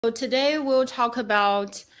So today we'll talk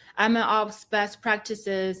about MLOps best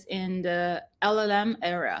practices in the LLM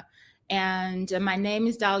era. And my name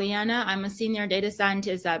is Daliana. I'm a senior data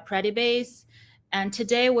scientist at Predibase. And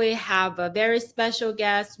today we have a very special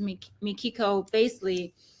guest, Mikiko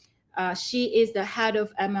Bazeley. She is the head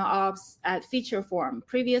of MLOps at Featureform.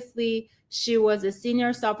 Previously, she was a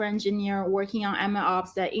senior software engineer working on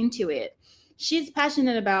MLOps at Intuit. She's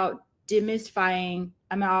passionate about demystifying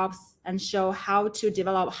MLOps and show how to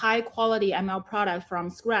develop high-quality ML product from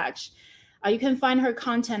scratch. You can find her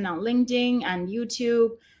content on LinkedIn and YouTube.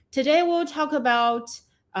 Today, we'll talk about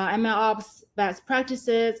MLOps best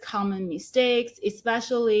practices, common mistakes,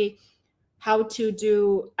 especially how to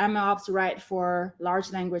do MLOps right for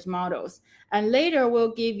large language models. And later,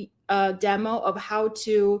 we'll give a demo of how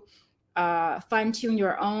to fine-tune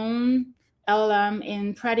your own LLM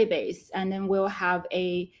in Predibase, and then we'll have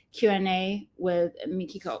a Q&A with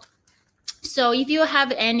Mikiko. So if you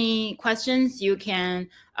have any questions, you can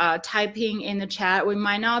typing in the chat. We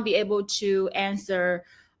might not be able to answer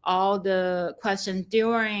all the questions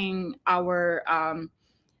during our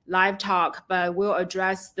live talk, but we'll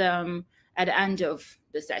address them at the end of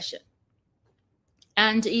the session.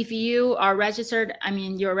 And if you are registered,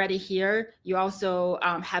 you're already here, you also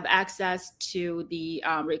have access to the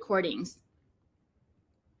recordings.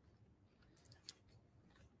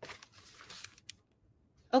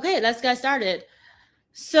 Okay, let's get started.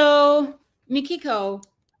 So, Mikiko,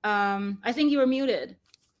 I think you were muted.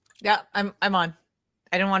 Yeah, I'm on.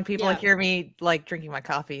 I don't want people to hear me like drinking my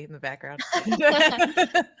coffee in the background.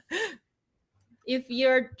 If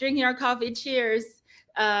you're drinking your coffee, cheers.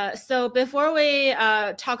 So before we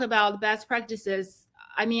talk about best practices,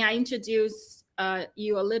 I introduced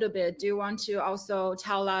you a little bit. Do you want to also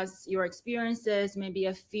tell us your experiences, maybe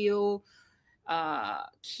a few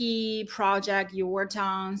key project you worked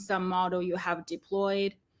on, some model you have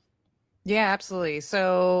deployed? Yeah, absolutely.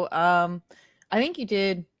 So I think you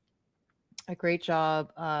did a great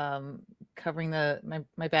job covering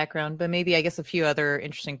my background, but maybe I guess a few other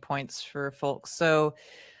interesting points for folks. So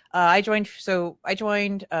I joined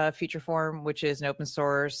Featureform, which is an open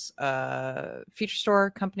source feature store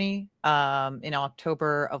company in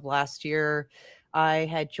October of last year. I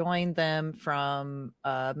had joined them from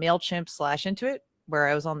MailChimp / Intuit, where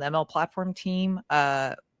I was on the ML platform team.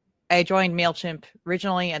 I joined MailChimp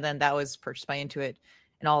originally, and then that was purchased by Intuit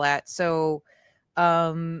and all that. So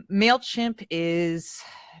MailChimp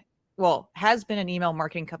has been an email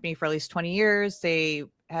marketing company for at least 20 years. They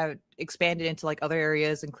have expanded into like other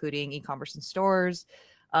areas, including e-commerce and stores.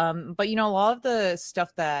 But a lot of the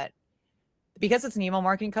stuff that, because it's an email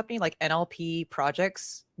marketing company, like NLP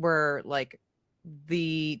projects were like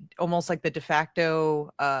almost like the de facto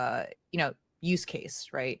use case,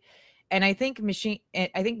 right? And I think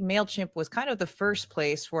MailChimp was kind of the first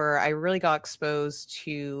place where I really got exposed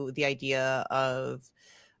to the idea of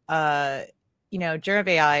generative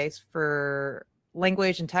AI for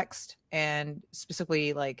language and text, and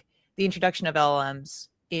specifically like the introduction of LLMs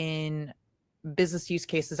in business use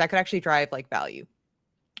cases that could actually drive like value.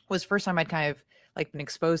 It was the first time I'd kind of like been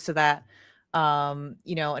exposed to that. And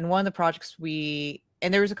one of the projects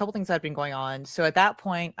and there was a couple things that had been going on. So at that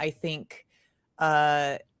point, I think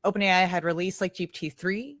OpenAI had released like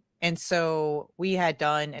GPT-3. And so we had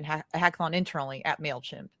done a hackathon internally at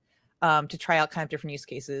MailChimp to try out kind of different use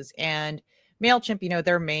cases. And MailChimp,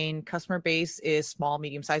 their main customer base is small,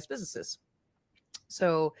 medium-sized businesses.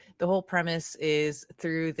 So the whole premise is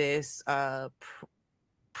through this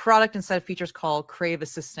product and set of features called Creative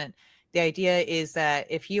Assistant. The idea is that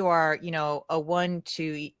if you are, a 1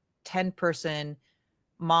 to 10 person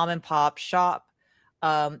mom and pop shop,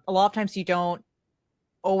 a lot of times you don't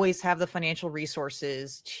always have the financial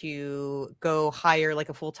resources to go hire like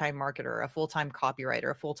a full-time marketer, a full-time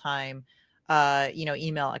copywriter, a full-time,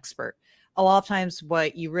 email expert. A lot of times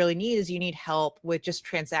what you really need is you need help with just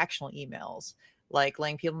transactional emails, like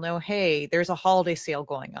letting people know, hey, there's a holiday sale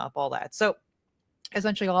going up, all that. So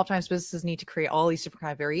essentially a lot of times businesses need to create all these different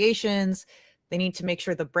kind of variations. They need to make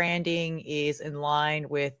sure the branding is in line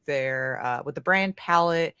with their with the brand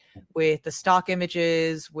palette, with the stock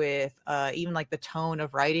images, with even like the tone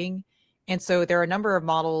of writing. And so there are a number of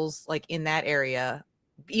models like in that area,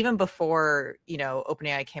 even before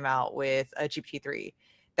OpenAI came out with a GPT-3,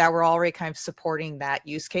 that were already kind of supporting that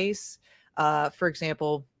use case. For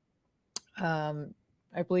example, I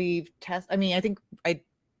believe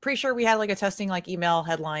pretty sure we had like a testing like email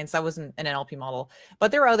headlines. That wasn't an NLP model,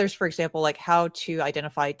 but there are others, for example, like how to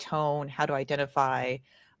identify tone, how to identify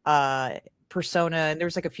persona, and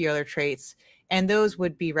there's like a few other traits, and those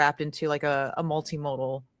would be wrapped into like a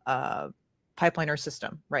multimodal pipeline or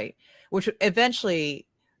system, right? Which eventually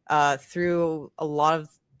through a lot of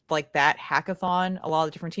like that hackathon, a lot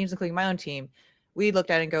of different teams, including my own team, we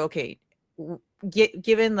looked at it and go, okay,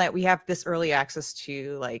 given that we have this early access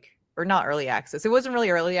to like, or not early access, it wasn't really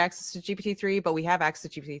early access to GPT-3, but we have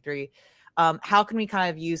access to GPT-3. How can we kind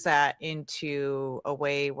of use that into a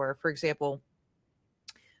way where, for example,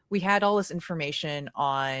 we had all this information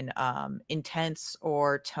on intents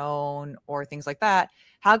or tone or things like that.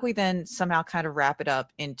 How can we then somehow kind of wrap it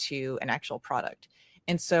up into an actual product?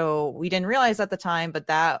 And so we didn't realize at the time, but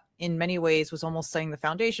that in many ways was almost setting the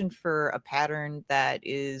foundation for a pattern that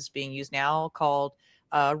is being used now called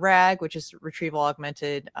RAG, which is retrieval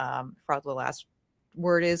augmented. I forgot what the last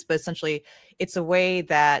word is, but essentially it's a way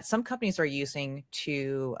that some companies are using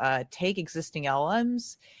to take existing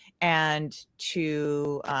LLMs and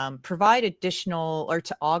to provide additional, or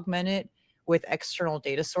to augment it with external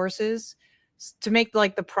data sources to make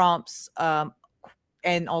like the prompts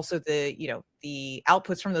and also the, you know, the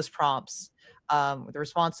outputs from those prompts, the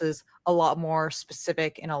responses, a lot more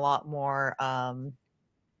specific and a lot more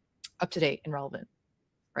up to date and relevant,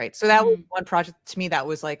 right? So that was one project to me that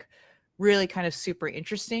was like really kind of super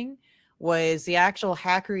interesting, was the actual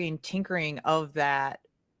hackery and tinkering of that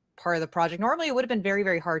part of the project. Normally it would have been very,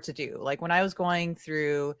 very hard to do. Like when I was going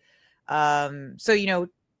through, so, you know,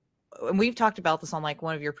 and we've talked about this on like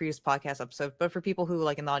one of your previous podcast episodes, but for people who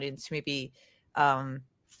like in the audience who maybe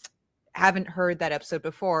haven't heard that episode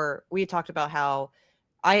before, we had talked about how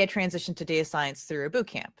I had transitioned to data science through a boot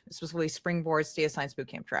camp, specifically Springboard's data science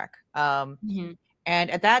bootcamp track.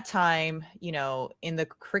 And at that time, you know, in the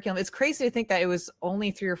curriculum, it's crazy to think that it was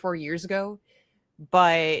only 3 or 4 years ago,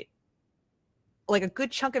 but like a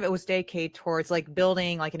good chunk of it was dedicated towards like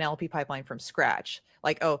building like an NLP pipeline from scratch.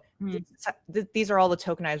 Like, oh, these are all the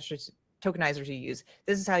tokenizers you use.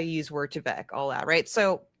 This is how you use Word2Vec, all that, right?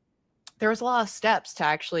 So there was a lot of steps to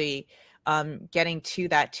actually getting to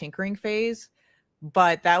that tinkering phase,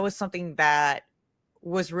 but that was something that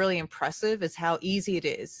was really impressive, is how easy it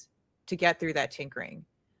is to get through that tinkering.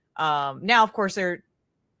 Now, of course, they're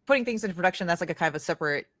putting things into production. That's like a kind of a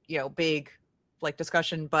separate, you know, big like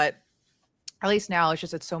discussion, but at least now it's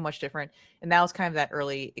just, it's so much different. And that was kind of that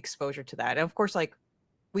early exposure to that. And of course, like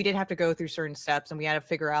we did have to go through certain steps and we had to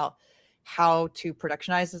figure out how to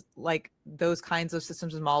productionize like those kinds of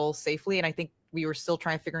systems and models safely. And I think we were still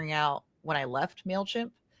figuring out when I left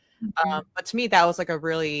MailChimp. But to me, that was like a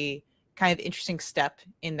really kind of interesting step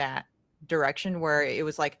in that direction, where it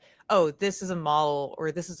was like, oh, this is a model,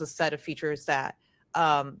 or this is a set of features that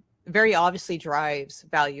very obviously drives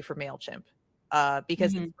value for MailChimp,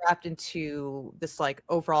 because it's wrapped into this like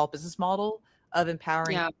overall business model of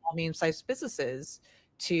empowering small, medium-sized businesses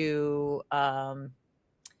to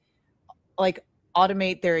like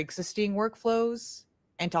automate their existing workflows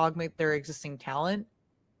and to augment their existing talent,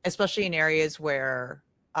 especially in areas where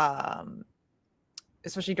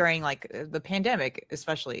especially during like the pandemic,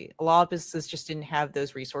 especially a lot of businesses just didn't have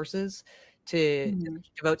those resources to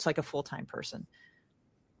devote to like a full-time person.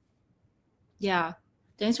 Yeah,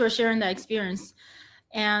 thanks for sharing that experience.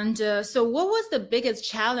 And so what was the biggest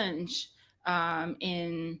challenge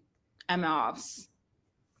in MLOps?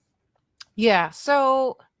 Yeah,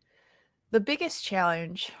 so the biggest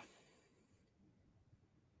challenge,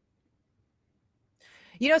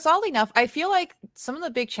 you know, it's oddly enough, I feel like some of the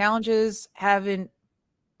big challenges haven't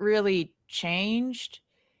really changed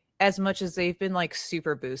as much as they've been like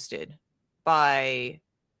super boosted by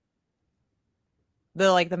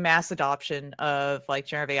the like the mass adoption of like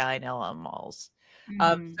generative AI and LLM models.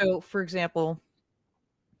 So for example,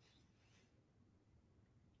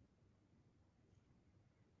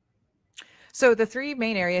 so the three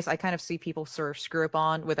main areas I kind of see people sort of screw up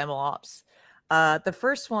on with MLOps. The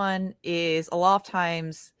first one is a lot of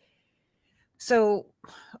times, so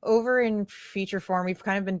over in Featureform, we've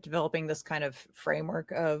kind of been developing this kind of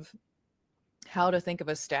framework of how to think of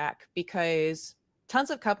a stack, because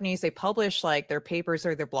tons of companies, they publish like their papers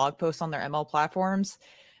or their blog posts on their ML platforms,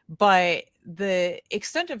 but the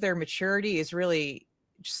extent of their maturity is really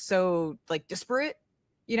so like disparate.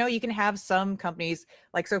 You know, you can have some companies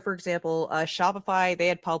like, so for example, Shopify, they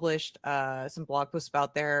had published some blog posts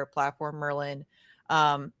about their platform Merlin.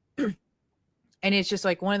 And it's just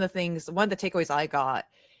like one of the takeaways I got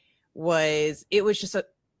was it was just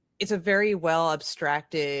it's a very well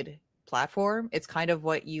abstracted platform. It's kind of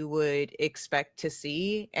what you would expect to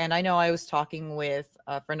see. And I know I was talking with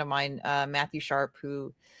a friend of mine, Matthew Sharp,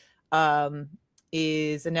 who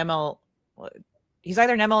is an ML, he's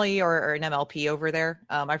either an MLE or an MLP over there.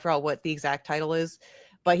 I forgot what the exact title is,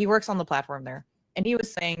 but he works on the platform there. And he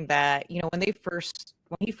was saying that, you know, when he first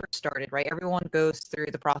started, right, everyone goes through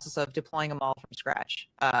the process of deploying a model from scratch.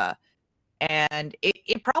 and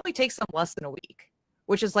it probably takes them less than a week,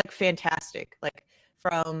 which is like fantastic. Like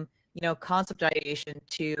from, you know, concept ideation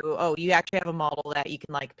to, oh, you actually have a model that you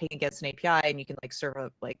can like ping against an API and you can like serve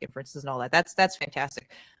up like inferences and all that. That's fantastic.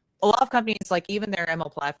 A lot of companies, like even their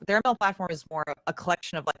ML platform is more a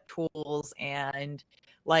collection of like tools and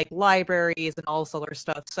like libraries and all this other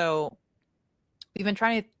stuff. So we've been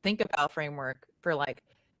trying to think about framework for like,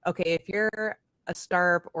 okay, if you're a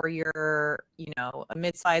startup or you're, you know, a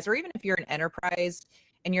mid-size, or even if you're an enterprise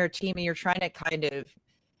and you're a team and you're trying to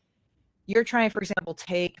for example,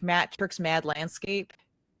 take Matt Turk's Mad Landscape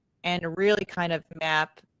and really kind of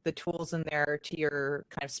map the tools in there to your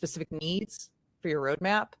kind of specific needs for your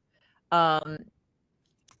roadmap.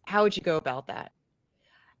 How would you go about that?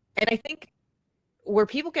 And I think where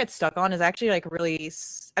people get stuck on is actually like really,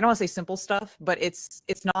 I don't want to say simple stuff, but it's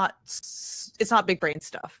not big brain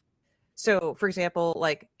stuff. So for example,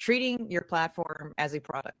 like treating your platform as a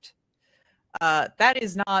product, that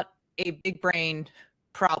is not a big brain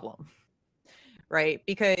problem, right?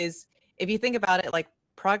 Because if you think about it, like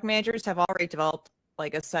product managers have already developed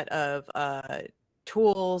like a set of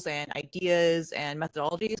tools and ideas and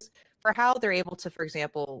methodologies for how they're able to, for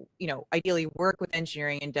example, you know, ideally work with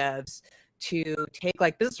engineering and devs to take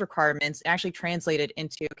like business requirements and actually translate it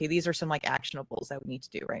into, okay, these are some like actionables that we need to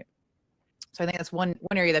do, right? So I think that's one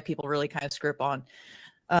area that people really kind of screw up on.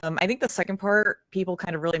 I think the second part people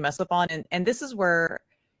kind of really mess up on, and this is where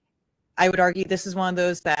I would argue this is one of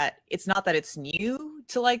those that it's not that it's new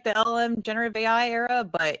to like the LLM generative AI era,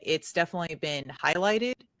 but it's definitely been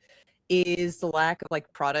highlighted, is the lack of like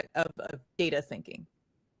of data thinking,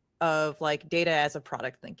 of like data as a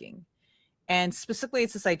product thinking. And specifically,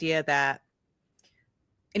 it's this idea that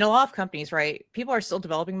in a lot of companies, right, people are still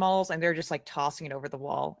developing models and they're just like tossing it over the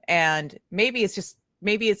wall. And maybe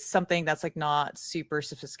it's something that's like not super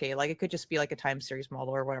sophisticated. Like it could just be like a time series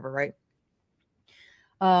model or whatever, right?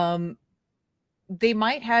 They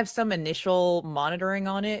might have some initial monitoring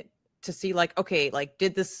on it to see like, okay, like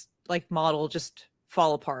did this like model just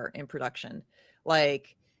fall apart in production?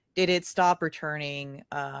 Like, did it stop returning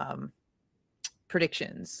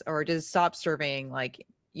predictions, or did it stop surveying like,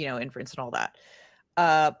 you know, inference and all that?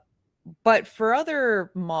 But for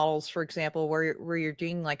other models, for example, where you're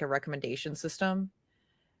doing like a recommendation system,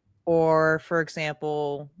 or for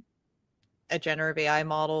example, a generative AI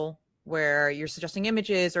model where you're suggesting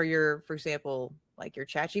images, or you're, for example, like your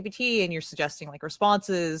ChatGPT and you're suggesting like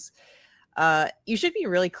responses, you should be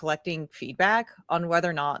really collecting feedback on whether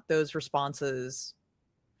or not those responses,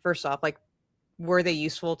 first off, like, were they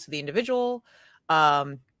useful to the individual?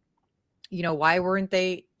 You know, why weren't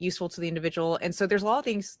they useful to the individual? And so there's a lot of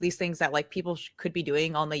these things that like people could be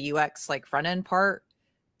doing on the UX like front end part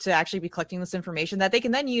to actually be collecting this information that they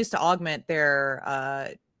can then use to augment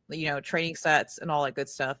their you know, training sets and all that good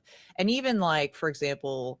stuff. And even like, for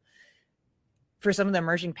example, for some of the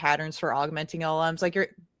emerging patterns for augmenting LLMs,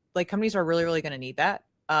 like companies are really going to need that,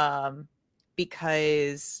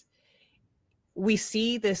 because we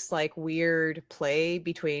see this like weird play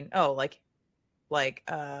between, oh, like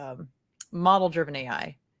model driven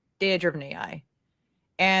AI, data driven AI.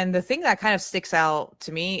 And the thing that kind of sticks out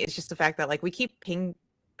to me is just the fact that like we keep ping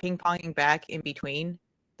ponging back in between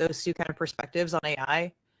those two kind of perspectives on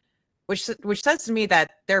AI, which says to me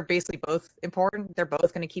that they're basically both important. They're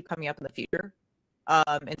both going to keep coming up in the future.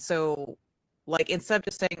 And so like instead of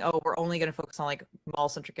just saying, oh, we're only going to focus on like model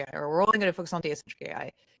centric AI, or we're only going to focus on data centric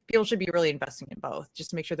AI, people should be really investing in both just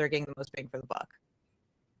to make sure they're getting the most bang for the buck.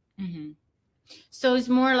 Mm-hmm. So it's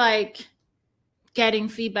more like getting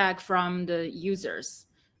feedback from the users,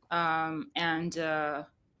 and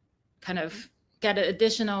kind of get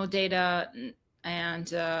additional data,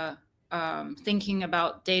 and thinking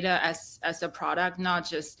about data as a product, not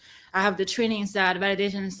just I have the training set,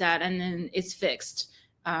 validation set, and then it's fixed.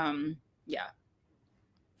 Yeah.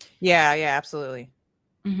 Yeah, absolutely.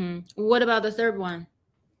 Mm-hmm. What about the third one?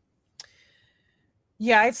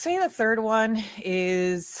 Yeah, I'd say the third one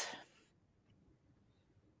is,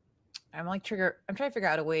 I'm trying to figure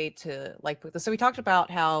out a way to like put this. So we talked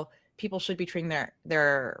about how people should be treating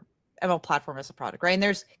their ML platform as a product, right? And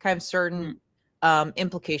there's kind of certain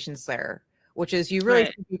implications there, which is you really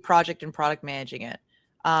should be project and product managing it.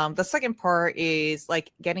 The second part is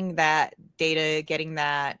like getting that data, getting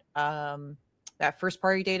that that first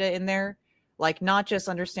party data in there, like not just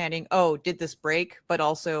understanding, oh, did this break, but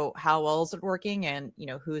also how well is it working, and you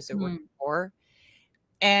know, who is it working for.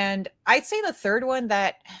 And I'd say the third one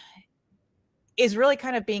that is really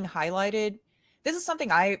kind of being highlighted, this is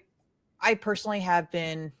something I personally have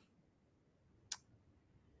been,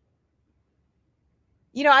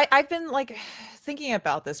 you know, I've been like thinking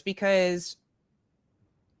about this, because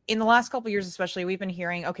in the last couple of years, especially, we've been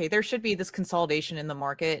hearing, okay, there should be this consolidation in the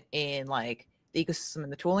market in like the ecosystem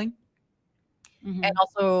and the tooling. And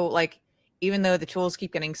also, like, even though the tools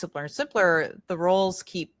keep getting simpler and simpler, the roles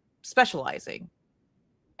keep specializing.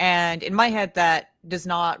 And in my head, that does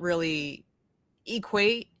not really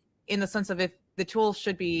equate, in the sense of, if the tools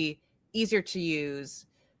should be easier to use,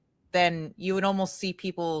 then you would almost see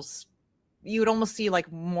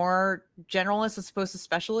like more generalists as opposed to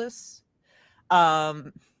specialists.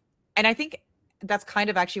 And I think that's kind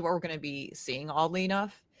of actually what we're going to be seeing, oddly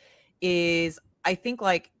enough, is I think,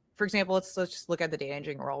 like, for example, let's just look at the data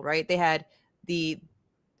engineering world, right? They had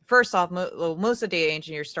first off, most of the data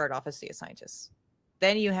engineers started off as data scientists.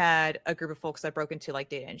 Then you had a group of folks that broke into like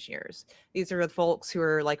data engineers. These are the folks who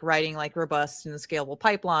are like writing like robust and scalable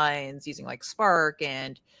pipelines using like Spark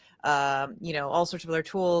and all sorts of other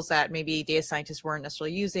tools that maybe data scientists weren't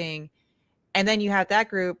necessarily using. And then you have that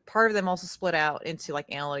group, part of them also split out into like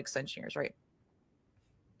analytics engineers, right?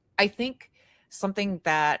 I think something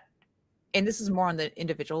that, and this is more on the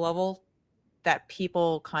individual level, that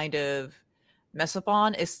people kind of mess up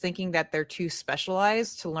on is thinking that they're too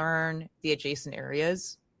specialized to learn the adjacent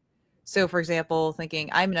areas. So, for example, thinking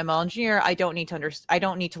I'm an ML engineer, I don't need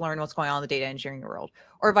to learn what's going on in the data engineering world,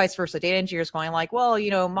 or vice versa. Data engineers going like, well,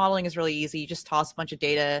 modeling is really easy. You just toss a bunch of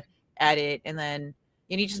data at it, and then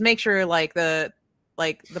you just make sure like the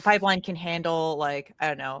pipeline can handle like, I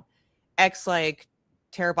don't know, X like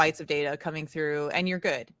terabytes of data coming through, and you're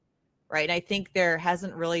good, right? And I think there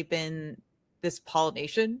hasn't really been this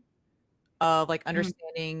pollination of like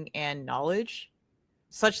understanding and knowledge,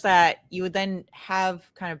 such that you would then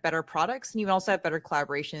have kind of better products, and you would also have better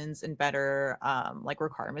collaborations and better like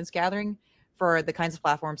requirements gathering for the kinds of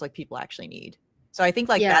platforms like people actually need. So I think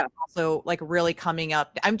like that's also like really coming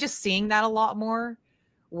up. I'm just seeing that a lot more,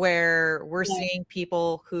 where we're seeing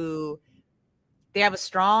people who they have a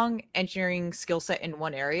strong engineering skill set in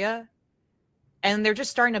one area, and they're just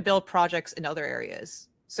starting to build projects in other areas.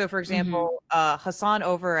 So for example, Hassan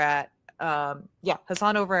over at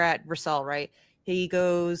Vercel, right? He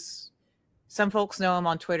goes, some folks know him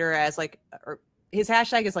on Twitter as like, or his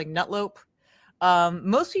hashtag is like Nutlope.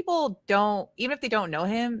 Most people don't, even if they don't know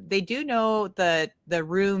him, they do know the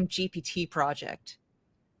Room GPT project,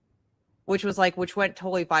 which went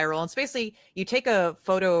totally viral. And it's basically, you take a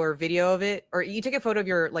photo or video of it, or you take a photo of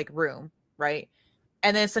your like room, right?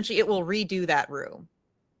 And then essentially it will redo that room,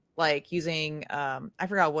 like using I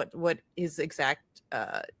forgot what his exact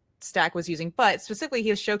stack was using, but specifically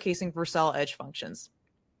he was showcasing Vercel edge functions.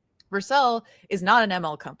 Vercel is not an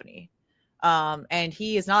ML company, and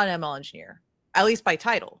he is not an ML engineer, at least by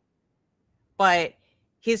title. But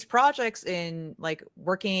his projects in like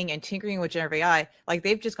working and tinkering with generative AI, like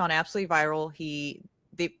they've just gone absolutely viral.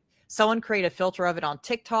 Someone created a filter of it on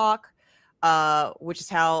TikTok, which is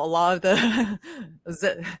how a lot of the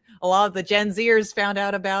Gen Zers found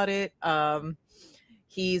out about it.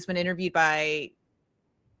 He's been interviewed by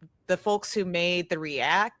the folks who made the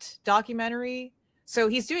React documentary. So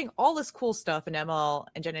he's doing all this cool stuff in ML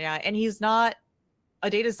and Gen AI, and he's not a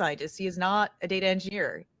data scientist. He is not a data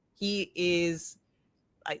engineer. He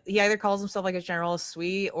either calls himself like a generalist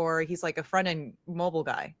suite, or he's like a front-end mobile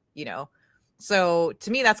guy, So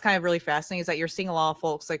to me, that's kind of really fascinating, is that you're seeing a lot of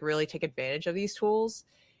folks like really take advantage of these tools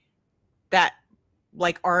that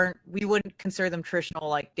like we wouldn't consider them traditional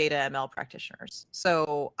like data ML practitioners.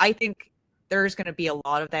 So I think there's going to be a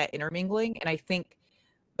lot of that intermingling. And I think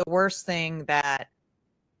the worst thing that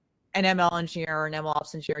an ML engineer or an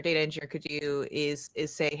MLOps engineer or data engineer could do is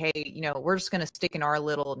say, hey, we're just going to stick in our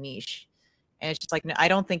little niche. And it's just like, I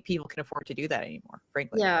don't think people can afford to do that anymore,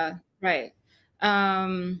 frankly. Yeah, right.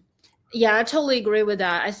 Yeah, I totally agree with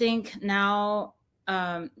that. I think now,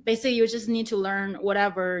 basically, you just need to learn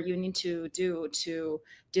whatever you need to do to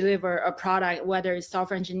deliver a product, whether it's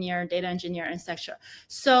software engineer, data engineer, etc.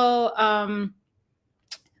 So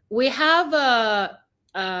we have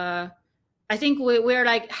I think we're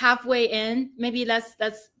like halfway in. Maybe let's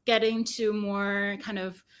get into more kind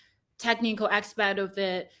of technical aspect of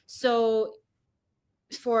it. So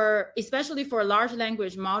especially for large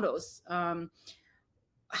language models,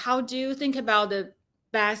 how do you think about the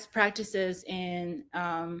best practices in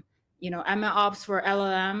MLOps for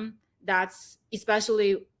LLM? That's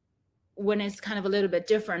especially when it's kind of a little bit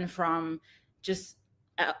different from just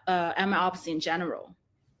MLOps in general.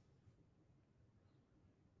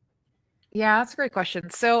 Yeah, that's a great question.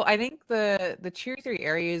 So I think the 2 or 3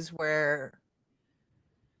 areas where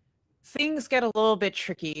things get a little bit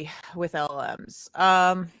tricky with LLMs.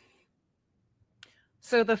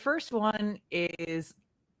 So the first one is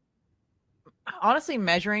honestly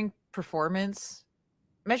measuring performance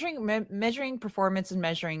measuring performance and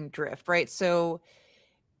measuring drift, right? So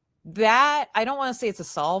that, I don't want to say it's a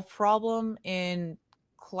solved problem in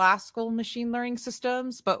classical machine learning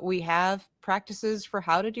systems, but we have practices for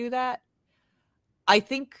how to do that. I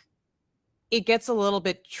think it gets a little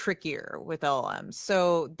bit trickier with LLMs.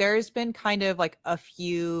 So there's been kind of like a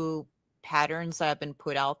few patterns that have been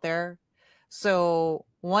put out there. So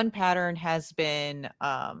one pattern has been,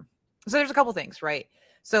 so there's a couple things, right?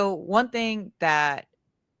 So one thing that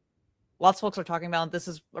lots of folks are talking about, and this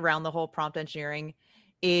is around the whole prompt engineering,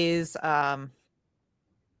 is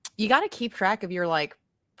you got to keep track of your like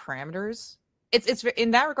parameters. It's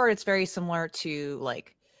in that regard, it's very similar to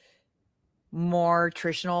like more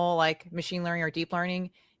traditional like machine learning or deep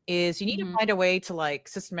learning. Is you need to find a way to like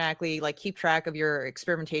systematically like keep track of your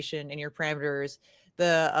experimentation and your parameters,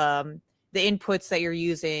 the inputs that you're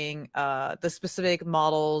using, the specific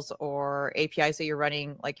models or APIs that you're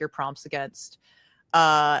running like your prompts against,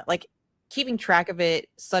 like keeping track of it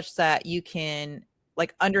such that you can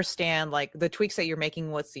like understand like the tweaks that you're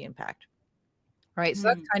making, what's the impact, right? So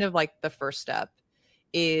that's kind of like the first step.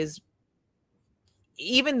 Is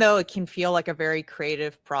even though it can feel like a very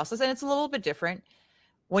creative process, and it's a little bit different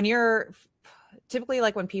when you're typically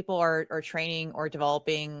like when people are training or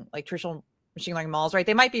developing like traditional machine learning models, right?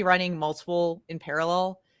 They might be running multiple in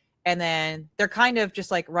parallel, and then they're kind of just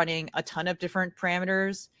like running a ton of different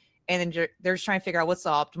parameters, and then they're just trying to figure out what's the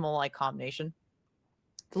optimal like combination.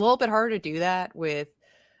 It's a little bit harder to do that with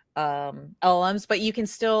LLMs, but you can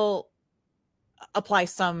still apply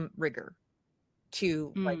some rigor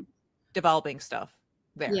to like developing stuff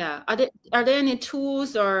there. Yeah. Are there any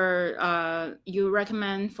tools or you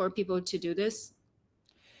recommend for people to do this?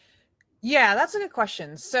 Yeah, that's a good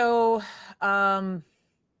question. So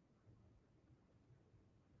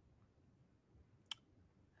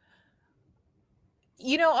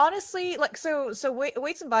you know, honestly, like so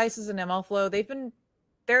weights and biases in MLflow, they've been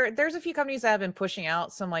there's a few companies that have been pushing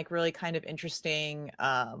out some like really kind of interesting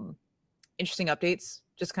updates,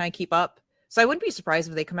 just kind of keep up. So I wouldn't be surprised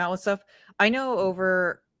if they come out with stuff. I know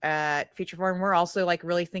over at Featureform, we're also like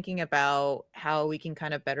really thinking about how we can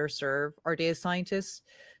kind of better serve our data scientists.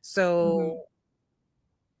 So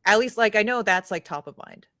at least like I know that's like top of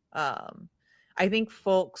mind. I think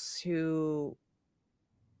folks who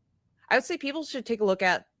I would say people should take a look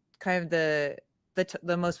at kind of the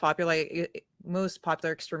most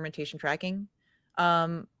popular experimentation tracking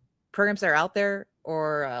programs that are out there,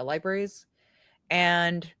 or libraries.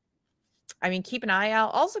 And I mean, keep an eye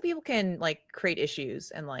out. Also, people can like create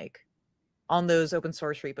issues and like on those open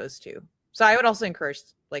source repos too. So I would also encourage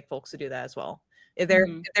like folks to do that as well. If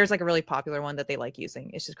there's like a really popular one that they like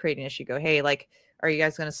using, it's just create an issue. Go, hey, like, are you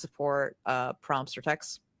guys going to support prompts or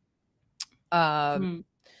texts? So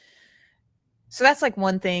that's like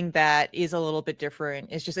one thing that is a little bit different.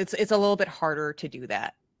 It's just it's a little bit harder to do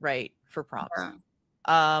that, right, for prompts.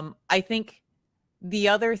 I think the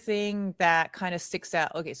other thing that kind of sticks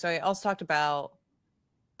out. Okay, so I also talked about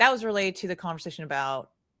that was related to the conversation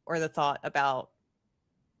about, or the thought about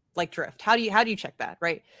like drift. How do you check that,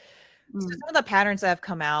 right? So some of the patterns that have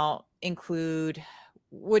come out include,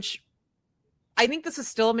 which I think this is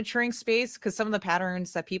still a maturing space, because some of the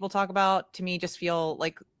patterns that people talk about to me just feel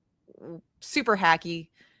like super hacky.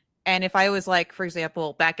 And if I was like, for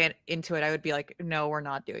example, into it, I would be like, no, we're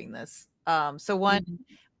not doing this. So one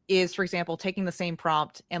is, for example, taking the same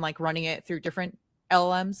prompt and like running it through different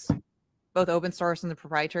LLMs, both open source and the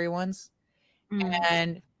proprietary ones,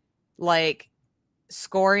 and like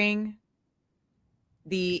scoring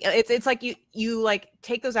it's like you like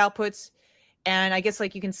take those outputs, and I guess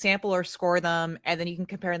like you can sample or score them, and then you can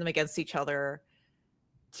compare them against each other.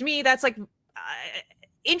 To me, that's like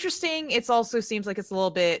interesting. It also seems like it's a little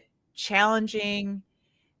bit challenging,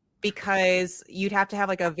 because you'd have to have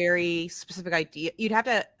like a very specific idea. You'd have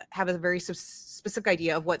to have a very specific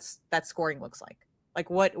idea of what's that scoring looks like. Like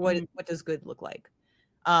what does good look like?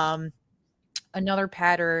 Another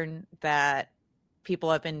pattern that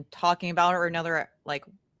people have been talking about, or another like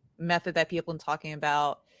method that people have been talking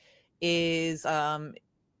about, is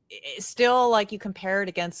still like you compare it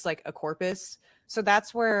against like a corpus. So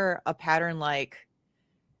that's where a pattern like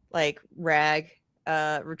RAG,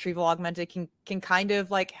 retrieval augmented, can kind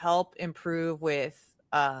of like help improve with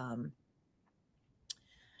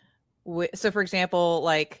so for example,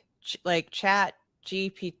 like chat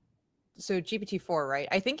GPT, so GPT-4, right?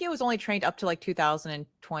 I think it was only trained up to like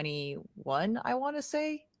 2021, I want to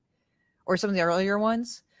say, or some of the earlier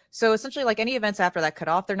ones. So essentially, like any events after that cut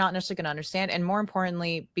off, they're not necessarily going to understand. And more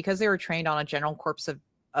importantly, because they were trained on a general corpus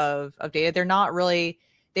of data,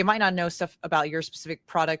 they might not know stuff about your specific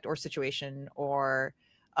product or situation, or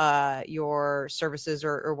your services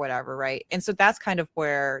or whatever, right? And so that's kind of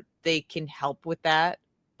where they can help with that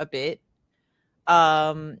a bit.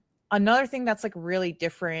 Another thing that's like really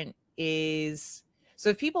different is, so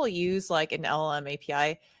if people use like an LLM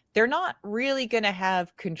API, they're not really going to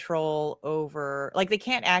have control over, like they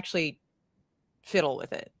can't actually fiddle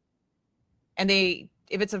with it. And if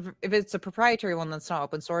it's a proprietary one that's not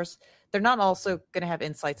open source, they're not also going to have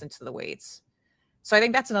insights into the weights. So I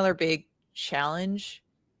think that's another big challenge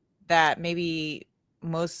that maybe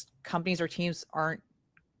most companies or teams they're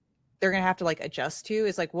going to have to like adjust to,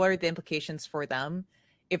 is like, what are the implications for them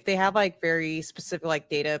if they have like very specific like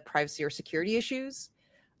data privacy or security issues.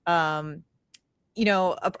 You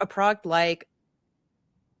know, a product like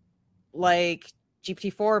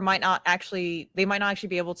GPT-4 might not actually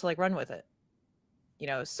be able to like run with it, you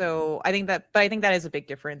know. So I think that is a big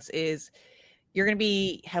difference, is you're going to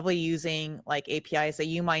be heavily using like APIs that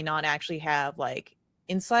you might not actually have like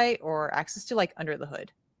insight or access to like under the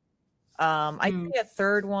hood. I'd say a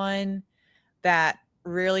third one that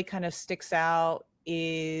really kind of sticks out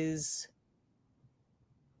is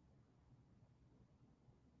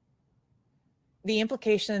the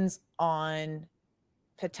implications on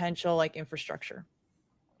potential like infrastructure,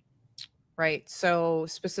 right? So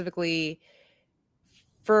specifically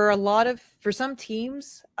for some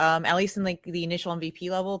teams, at least in like the initial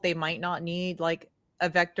MVP level, they might not need like a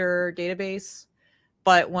vector database.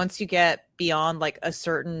 But once you get beyond like a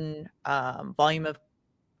certain volume of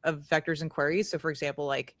vectors and queries, so for example,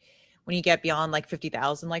 like when you get beyond like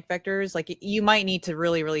 50,000 like vectors, like you might need to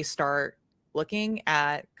really, really start looking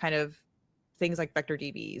at kind of things like vector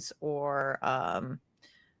DBs or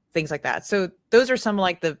things like that. So those are some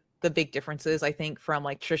like the big differences, I think, from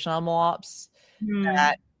like traditional MLOps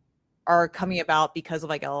that are coming about because of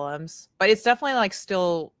like LLMs. But it's definitely like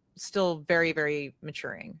still very, very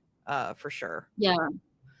maturing, for sure. Yeah.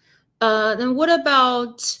 Then what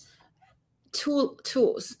about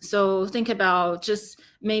tools? So think about just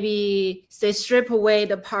maybe say strip away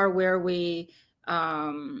the part where we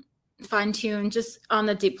fine tune just on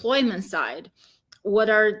the deployment side. What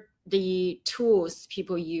are the tools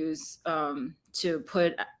people use to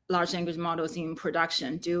put large language models in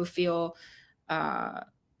production? Do you feel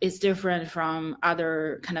it's different from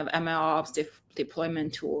other kind of MLOps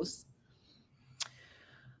deployment tools?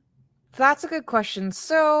 That's a good question.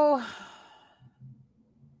 So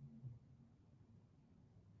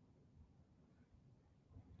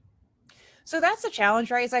that's the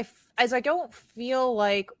challenge, right? As I don't feel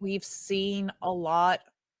like we've seen a lot.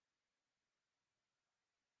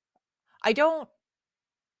 I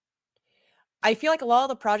feel like a lot of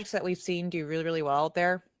the projects that we've seen do really, really well out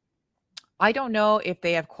there, I don't know if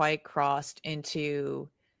they have quite crossed into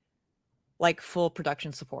like full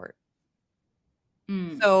production support.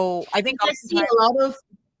 So I think I see a lot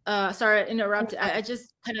of sorry to interrupt. I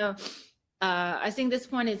just kind of I think this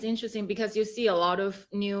point is interesting because you see a lot of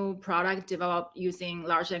new product developed using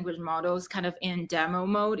large language models kind of in demo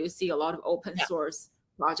mode. You see a lot of open source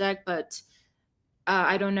project, but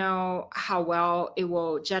I don't know how well it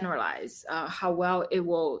will generalize, how well it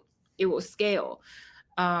will scale.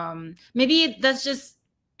 Maybe let's just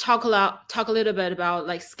talk a little bit about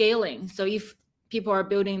like scaling. So if people are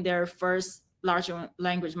building their first large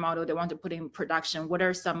language model they want to put in production, what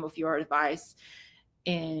are some of your advice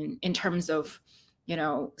in terms of, you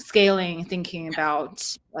know, scaling, thinking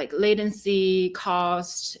about like latency,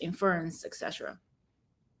 cost, inference, etc.?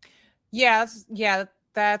 Yeah,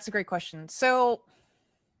 that's a great question. So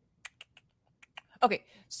okay,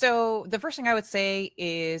 so the first thing I would say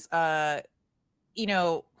is you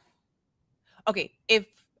know, okay, if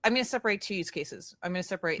I'm going to separate two use cases. I'm going to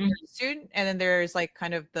separate there's a student, and then there's like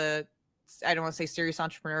kind of the, I don't want to say serious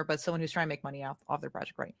entrepreneur, but someone who's trying to make money off their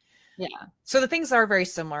project, right? Yeah. So the things that are very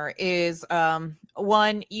similar is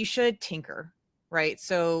one, you should tinker, right?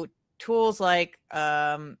 So tools like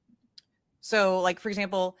so like for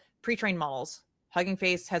example, pre-trained models. Hugging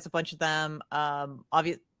Face has a bunch of them.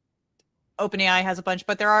 OpenAI has a bunch,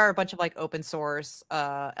 but there are a bunch of like open source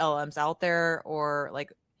LLMs out there, or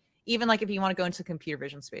like even like if you want to go into computer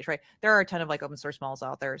vision space, right? There are a ton of like open source models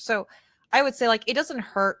out there. So I would say like it doesn't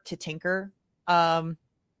hurt to tinker. Something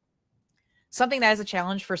that is a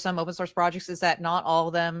challenge for some open source projects is that not all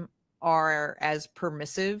of them are as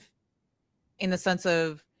permissive, in the sense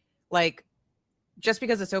of like, just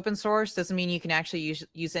because it's open source doesn't mean you can actually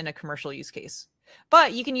use it in a commercial use case,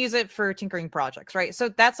 but you can use it for tinkering projects, right? So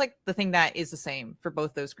that's like the thing that is the same for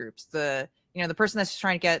both those groups. The, you know, the person that's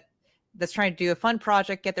trying to do a fun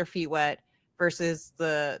project, get their feet wet, versus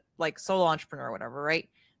the like solo entrepreneur or whatever, right?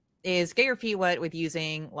 Is get your feet wet with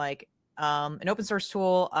using like an open source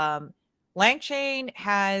tool. LangChain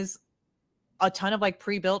has a ton of like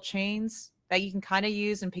pre-built chains that you can kind of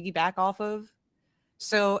use and piggyback off of.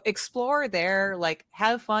 So explore there, like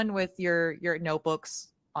have fun with your notebooks.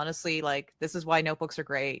 Honestly, like this is why notebooks are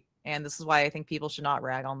great, and this is why I think people should not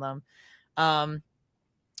rag on them. Um,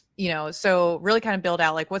 so really kind of build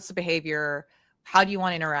out like what's the behavior, how do you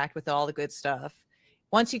want to interact with all the good stuff.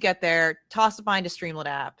 Once you get there, toss it behind a Streamlit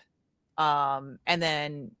app, and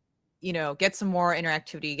then get some more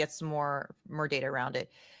interactivity, get some more data around it.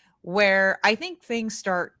 Where I think things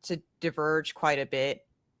start to diverge quite a bit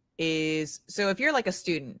is, so if you're like a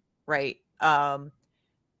student, right,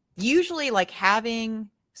 usually like having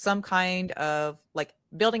some kind of like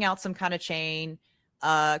building out some kind of chain,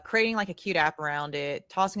 creating like a cute app around it,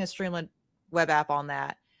 tossing a Streamlit web app on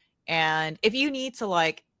that. And if you need to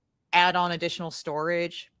like add on additional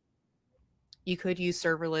storage, you could use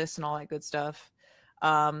serverless and all that good stuff.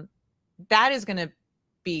 That is going to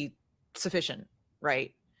be sufficient,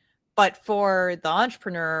 right? But for the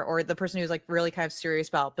entrepreneur or the person who's like really kind of serious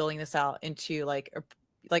about building this out into like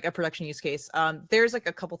a production use case, there's like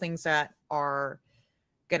a couple things that are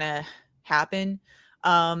gonna happen.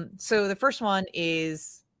 So the first one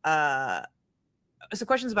is so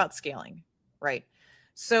questions about scaling, right?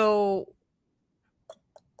 So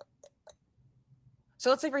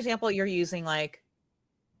let's say, for example, you're using like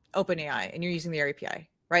OpenAI and you're using their API,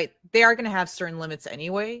 right? They are going to have certain limits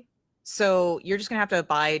anyway. So you're just going to have to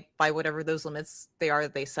abide by whatever those limits they are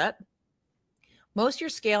that they set. Most of your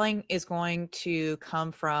scaling is going to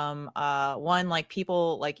come from one, like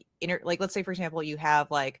people like let's say, for example, you have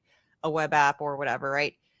like a web app or whatever,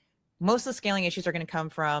 right? Most of the scaling issues are going to come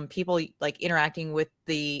from people like interacting with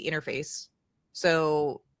the interface.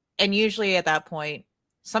 So, and usually at that point,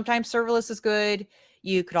 sometimes serverless is good.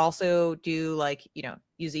 You could also do like,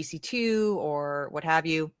 use EC2 or what have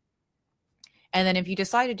you. And then if you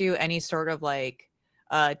decide to do any sort of like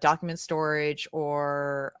document storage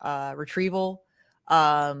or retrieval,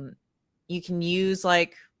 you can use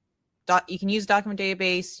like you can use document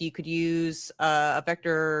database. You could use a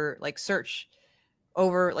vector like search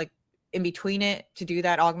over like in between it to do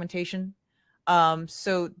that augmentation.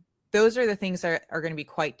 So those are the things that are going to be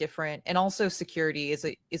quite different. And also security is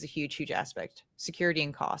a huge aspect. Security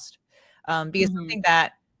and cost. Because something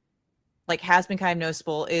that like has been kind of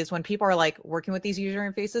noticeable is when people are like working with these user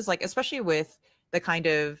interfaces, like especially with the kind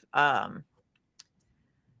of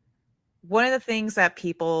one of the things that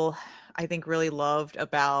people I think really loved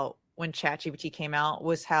about when ChatGPT came out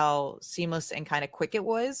was how seamless and kind of quick it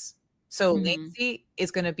was. So latency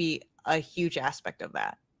is going to be a huge aspect of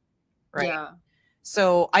that, right? Yeah.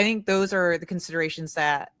 So I think those are the considerations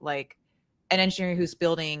that like an engineer who's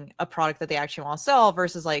building a product that they actually want to sell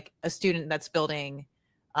versus like a student that's building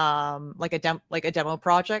like a demo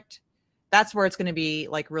project. That's where it's going to be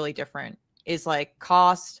like really different, is like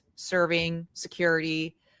cost, serving,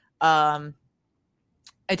 security,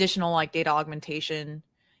 additional like data augmentation,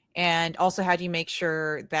 and also how do you make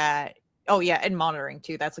sure that, oh yeah, and monitoring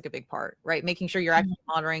too. That's like a big part, right? Making sure you're actually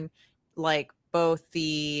monitoring like both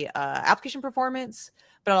the application performance,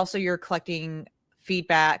 but also you're collecting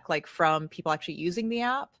feedback like from people actually using the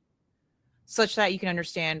app, such that you can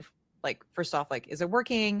understand like first off, like is it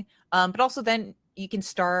working, but also then you can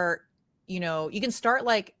start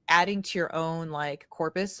like adding to your own like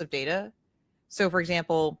corpus of data. So for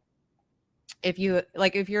example, if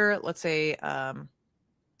you're let's say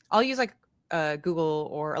I'll use like Google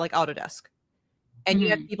or like Autodesk, and you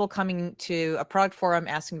have people coming to a product forum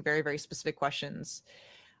asking very, very specific questions.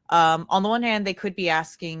 On the one hand, they could be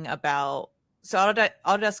asking about, so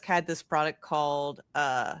Autodesk had this product called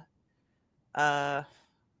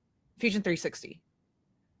Fusion 360,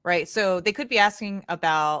 right? So they could be asking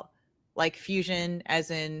about like Fusion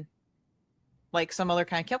as in like some other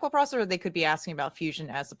kind of chemical processor, or they could be asking about Fusion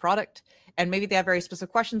as the product. And maybe they have very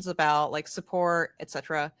specific questions about like support,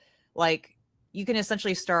 etc. Like you can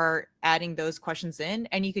essentially start adding those questions in,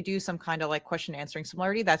 and you could do some kind of like question answering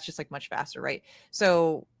similarity that's just like much faster, right?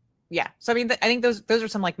 So yeah, so I mean, I think those are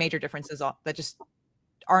some like major differences that just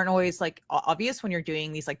aren't always like obvious when you're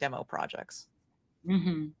doing these like demo projects.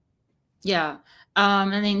 Yeah.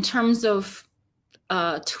 And in terms of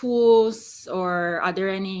tools, or are there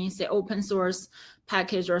any, say, open source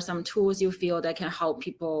package or some tools you feel that can help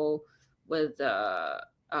people with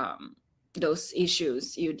those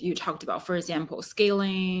issues you talked about? For example,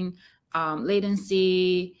 scaling,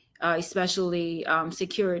 latency, especially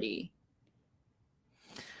security.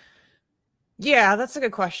 Yeah, that's a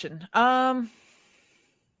good question.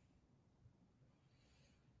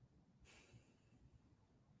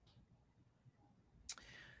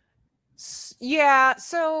 Yeah,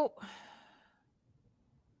 so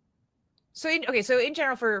So in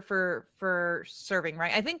general for serving,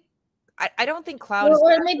 right? I think I don't think cloud is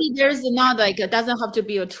Or maybe there's not like it doesn't have to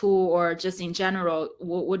be a tool, or just in general,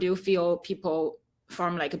 would you feel people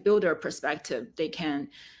from like a builder perspective, they can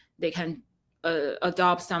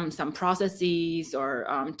adopt some processes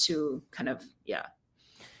or to kind of Yeah,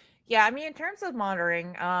 I mean, in terms of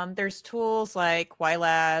monitoring, there's tools like Y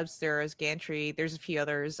Labs, there's Gantry, there's a few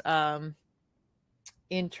others.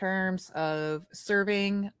 In terms of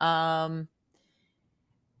serving,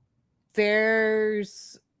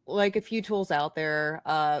 there's like a few tools out there.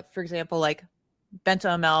 For example, like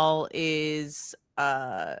BentoML is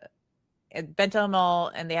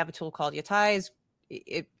BentoML, and they have a tool called Yatai.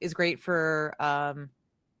 It is great for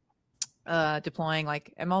deploying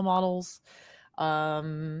like ML models.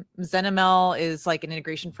 ZenML is like an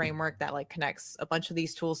integration framework that like connects a bunch of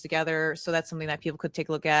these tools together. So that's something that people could take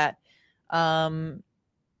a look at.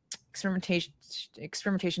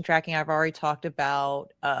 Experimentation tracking, I've already talked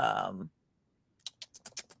about.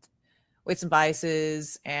 Weights and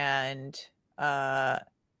biases, and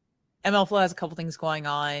MLflow has a couple things going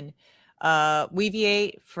on.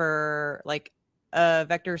 Weaviate for like a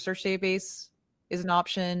vector search database is an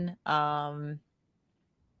option. What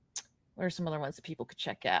are some other ones that people could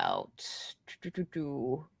check out?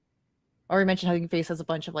 Already mentioned Hugging Face has a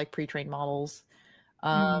bunch of like pre-trained models.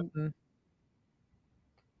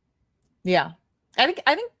 Yeah, I think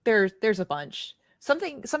there's a bunch.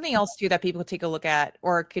 Something else too that people could take a look at,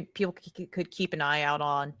 or people could keep an eye out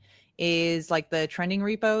on, is like the trending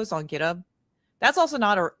repos on GitHub. That's also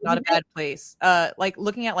not a bad place. Like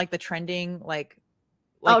looking at like the trending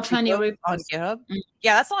trending repos on GitHub.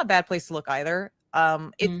 Yeah, that's not a bad place to look either.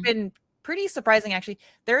 It's been pretty surprising actually.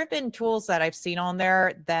 There have been tools that I've seen on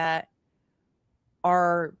there that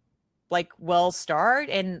are like well starred,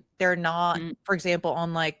 and they're not, for example,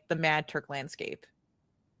 on like the Mad Turk landscape.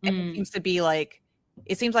 And it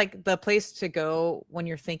seems like the place to go when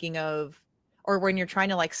you're thinking of, or when you're trying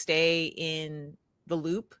to like stay in the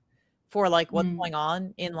loop for like what's going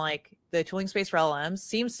on in like the tooling space for LLMs,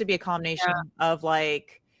 seems to be a combination of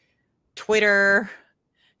like Twitter,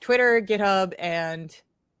 GitHub, and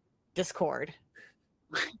Discord.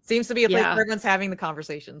 Seems to be a place where everyone's having the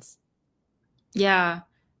conversations. Yeah.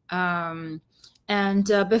 And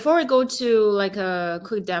before we go to like a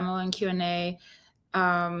quick demo and Q&A,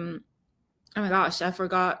 oh my gosh, I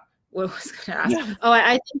forgot what I was going to ask. Yeah. Oh,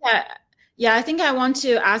 I think I want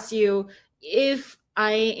to ask you, if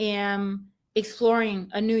I am exploring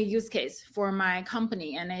a new use case for my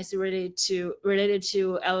company and it's related to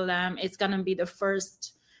LLM, it's going to be the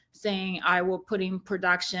first thing I will put in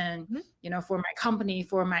production, for my company,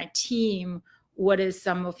 for my team. What is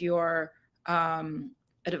some of your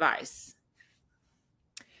advice?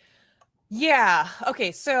 Yeah.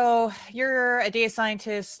 Okay. So you're a data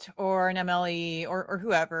scientist or an MLE or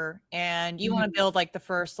whoever, and you want to build like the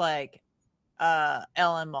first like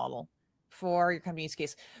LM model for your company use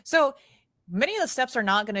case. So many of the steps are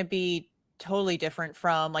not going to be totally different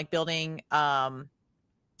from like building those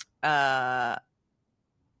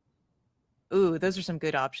are some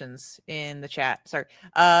good options in the chat. Sorry.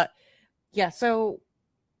 Yeah. So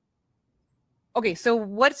okay, so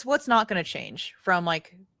what's not going to change from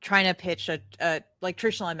like trying to pitch a like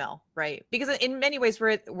traditional ML, right? Because in many ways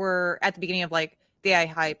we're at the beginning of like the AI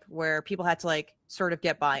hype, where people had to like sort of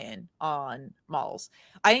get buy-in on models.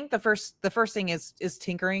 I think the first thing is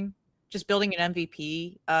tinkering, just building an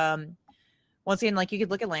MVP. Once again, like you could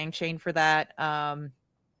look at LangChain for that, and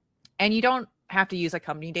you don't have to use like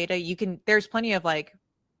company data. There's plenty of like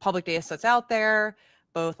public data sets out there,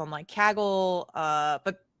 both on like Kaggle,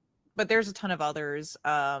 but there's a ton of others.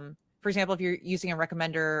 For example, if you're using a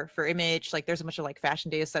recommender for image, like there's a bunch of like fashion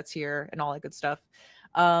data sets here and all that good stuff.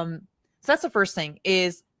 So that's the first thing,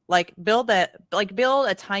 is like build a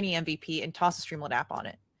tiny MVP and toss a Streamlit app on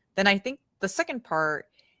it. Then I think the second part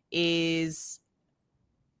is,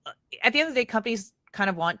 at the end of the day, companies kind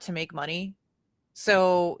of want to make money.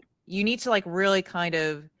 So you need to like really kind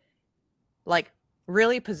of like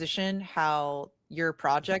really position how your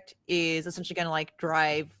project is essentially going to like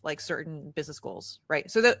drive like certain business goals,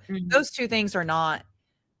 right? So those two things are not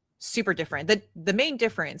super different. The main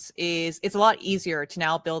difference is it's a lot easier to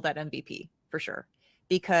now build that MVP for sure,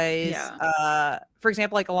 because for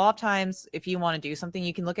example, like a lot of times if you want to do something,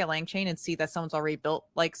 you can look at LangChain and see that someone's already built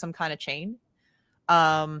like some kind of chain.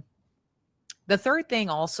 The third thing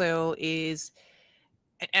also is,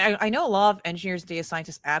 I know a lot of engineers and data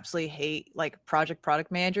scientists absolutely hate like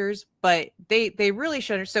product managers, but they really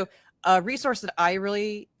should. So a resource that I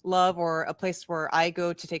really love, or a place where I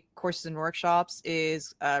go to take courses and workshops,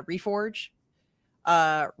 is Reforge.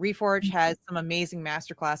 Reforge has some amazing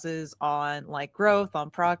masterclasses on like growth, on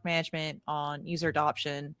product management, on user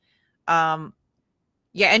adoption. Yeah,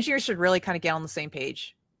 engineers should really kind of get on the same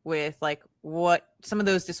page with like what some of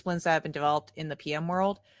those disciplines that have been developed in the PM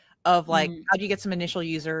world of like how do you get some initial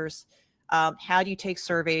users, how do you take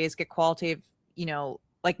surveys, get qualitative, you know,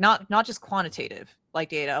 like not just quantitative like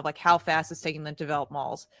data of like how fast it's taking them to develop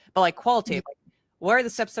models, but like qualitative, like what are the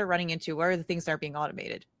steps they're running into, what are the things that are being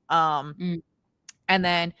automated, and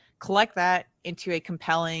then collect that into a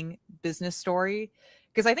compelling business story,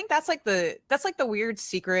 because I think that's like the weird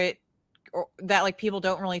secret that like people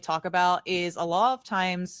don't really talk about is a lot of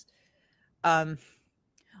times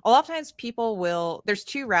people will, there's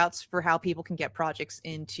two routes for how people can get projects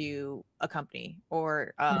into a company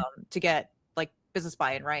or to get like business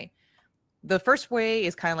buy-in, right? The first way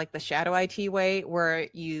is kind of like the shadow IT way, where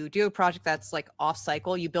you do a project that's like off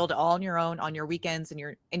cycle, you build it all on your own on your weekends and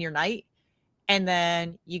your night, and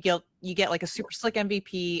then you get like a super slick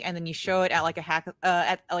MVP, and then you show it at like a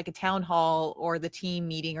at like a town hall or the team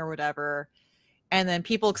meeting or whatever, and then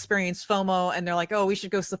people experience FOMO and they're like, oh, we should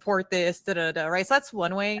go support this, right? So that's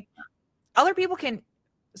one way. Some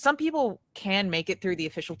people can make it through the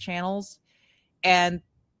official channels, and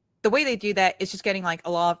the way they do that is just getting like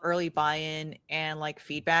a lot of early buy-in and like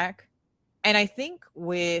feedback. And I think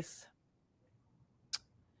the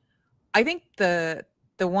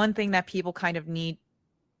one thing that people kind of need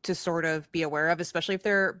to sort of be aware of, especially if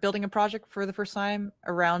they're building a project for the first time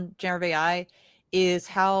around generative AI, is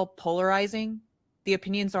how polarizing the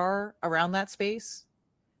opinions are around that space.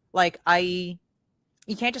 Like, you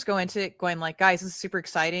can't just go into it going like, guys, this is super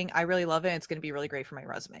exciting, I really love it, it's going to be really great for my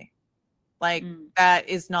resume. Like, that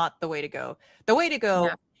is not the way to go. The way to go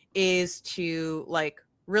is to like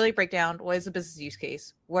really break down what is the business use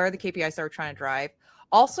case, what are the KPIs that we're trying to drive,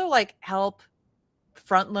 also like help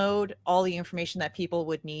front load all the information that people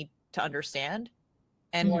would need to understand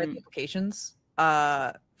and what are the implications.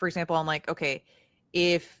 For example, I'm like, okay,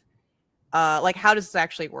 if like, how does this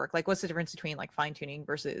actually work? Like, what's the difference between like fine tuning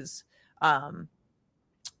versus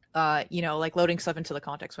you know, like loading stuff into the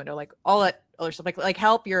context window, like all that other stuff, like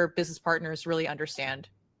help your business partners really understand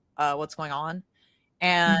what's going on,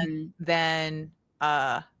 and then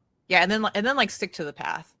yeah, and then like stick to the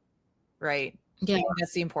path, right? Yeah,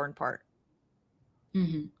 that's the important part.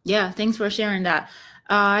 Yeah, thanks for sharing that.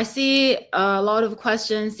 I see a lot of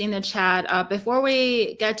questions in the chat. Before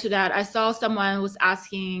we get to that, I saw someone was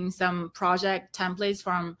asking some project templates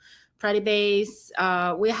from Predibase.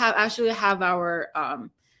 We actually have our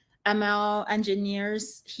ML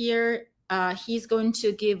engineers here. He's going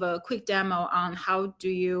to give a quick demo on how do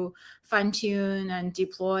you fine-tune and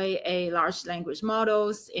deploy a large language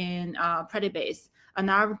models in Predibase.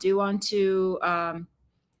 Anav, do you want to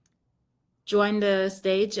join the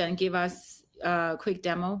stage and give us a quick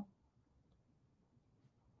demo?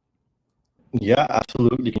 Yeah,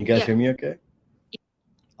 absolutely. Can you guys hear me okay?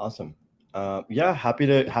 Awesome. Yeah, happy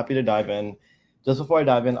to dive in. Just before I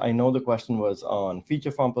dive in, I know the question was on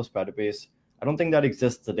Featureform plus Predibase. I don't think that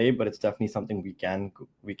exists today, but it's definitely something we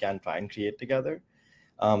can try and create together.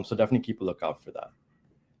 So definitely keep a lookout for that.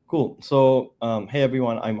 Cool. So hey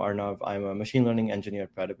everyone, I'm Arnav. I'm a machine learning engineer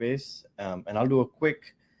at Predibase, and I'll do a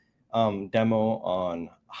quick demo on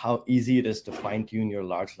how easy it is to fine-tune your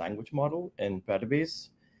large language model in Predibase,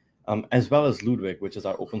 as well as Ludwig, which is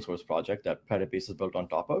our open source project that Predibase is built on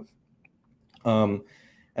top of.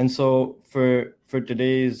 And so for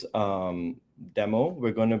today's demo,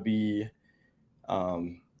 we're going to be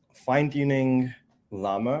fine-tuning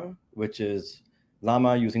Llama, which is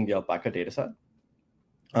Llama using the Alpaca dataset.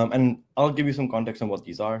 And I'll give you some context on what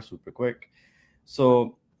these are super quick.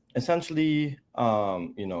 So essentially,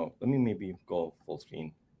 you know, let me maybe go full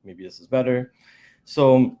screen. Maybe this is better.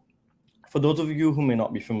 So for those of you who may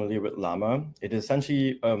not be familiar with Llama, it is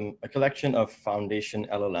essentially a collection of foundation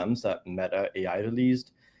LLMs that Meta AI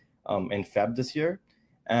released in Feb this year.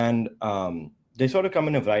 And they sort of come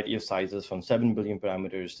in a variety of sizes from 7 billion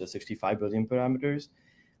parameters to 65 billion parameters.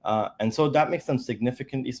 And so that makes them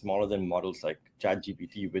significantly smaller than models like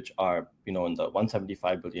ChatGPT, which are, you know, in the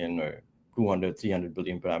 175 billion or 200, 300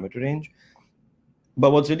 billion parameter range.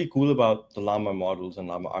 But what's really cool about the Llama models and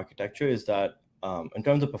Llama architecture is that in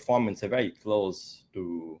terms of performance, they're very close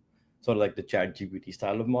to sort of like the ChatGPT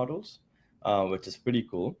style of models, which is pretty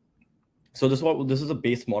cool. So this is a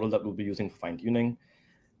base model that we'll be using for fine-tuning.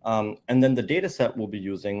 And then the data set we'll be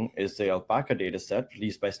using is the Alpaca data set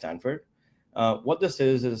released by Stanford. What this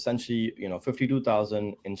is essentially, you know,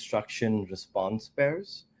 52,000 instruction response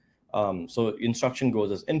pairs. So instruction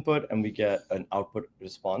goes as input and we get an output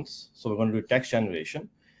response. So we're going to do text generation.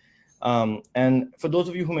 And for those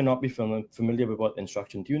of you who may not be familiar with what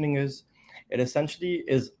instruction tuning is, it essentially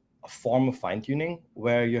is a form of fine-tuning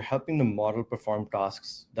where you're helping the model perform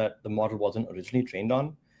tasks that the model wasn't originally trained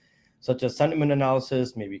on, such as sentiment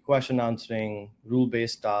analysis, maybe question answering,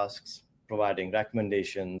 rule-based tasks, providing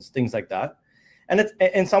recommendations, things like that. And it's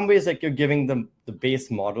in some ways like you're giving them the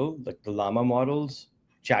base model, like the Llama models,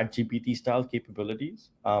 ChatGPT style capabilities.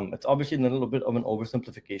 It's obviously a little bit of an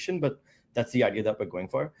oversimplification, but that's the idea that we're going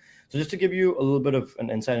for. So just to give you a little bit of an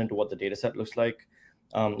insight into what the data set looks like,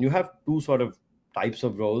 you have two sort of types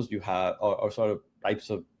of rows you have, or sort of types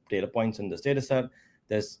of data points in this data set.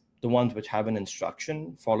 There's the ones which have an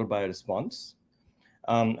instruction followed by a response.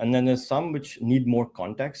 And then there's some which need more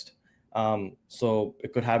context. So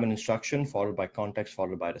it could have an instruction followed by context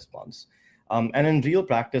followed by response. And in real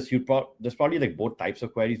practice, there's probably like both types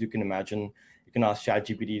of queries you can imagine. You can ask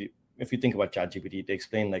ChatGPT, if you think about ChatGPT, to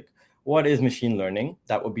explain like, what is machine learning?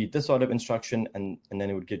 That would be this sort of instruction, and then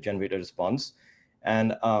it would generate a response.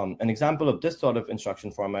 And an example of this sort of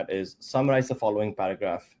instruction format is summarize the following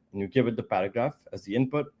paragraph, and you give it the paragraph as the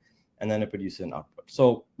input, and then it produces an output.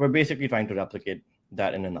 So we're basically trying to replicate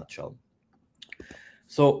that in a nutshell.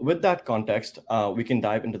 So with that context, we can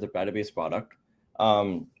dive into the Predibase product.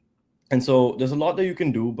 And so there's a lot that you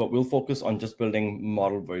can do, but we'll focus on just building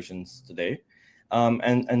model versions today.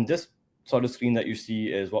 And this sort of screen that you see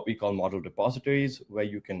is what we call model repositories, where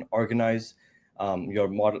you can organize your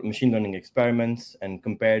model machine learning experiments and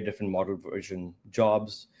compare different model version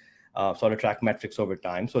jobs, sort of track metrics over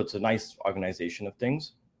time. So it's a nice organization of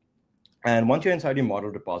things. And once you're inside your model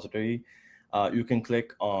repository, you can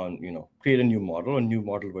click on, create a new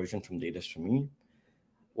model version from latest from me.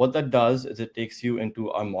 What that does is it takes you into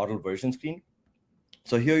our model version screen.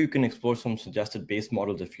 So here you can explore some suggested base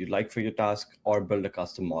models if you'd like for your task, or build a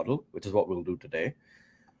custom model, which is what we'll do today.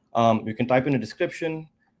 You can type in a description,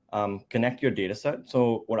 connect your data set.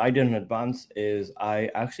 So what I did in advance is I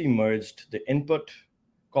actually merged the input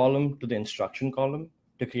column to the instruction column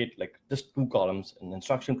to create like just two columns, an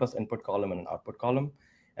instruction plus input column and an output column.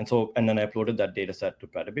 And then I uploaded that data set to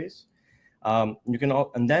Predibase. And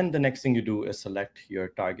then the next thing you do is select your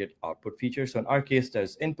target output feature. So in our case,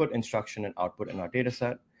 there's input, instruction, and output in our data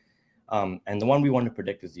set. And the one we want to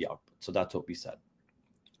predict is the output. So that's what we said.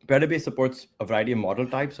 Predibase supports a variety of model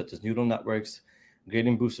types, such as neural networks,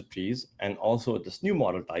 gradient boosted trees, and also this new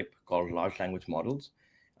model type called large language models.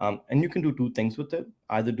 And you can do two things with it,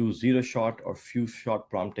 either do zero-shot or few-shot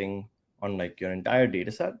prompting on like your entire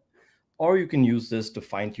data set, or you can use this to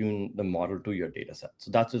fine-tune the model to your data set.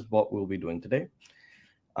 So that's just what we'll be doing today.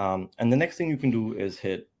 And the next thing you can do is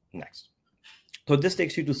hit next. So this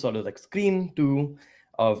takes you to sort of like screen 2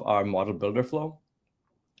 of our model builder flow.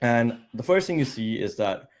 And the first thing you see is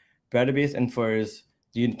that Predibase infers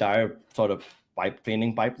the entire sort of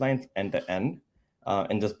training pipeline end to end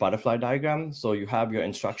in this butterfly diagram. So you have your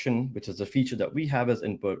instruction, which is the feature that we have as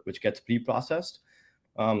input, which gets pre-processed,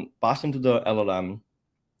 passed into the LLM.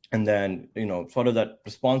 And then, sort of that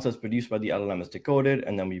response that's produced by the LLM is decoded,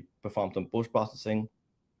 and then we perform some post-processing,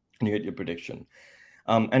 and you get your prediction.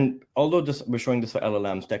 And although we're showing this for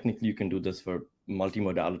LLMs, technically you can do this for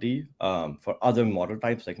multimodality for other model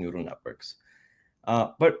types like neural networks.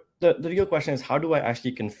 But the real question is, how do I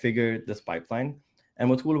actually configure this pipeline? And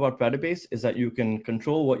what's cool about Predibase is that you can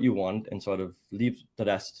control what you want and sort of leave the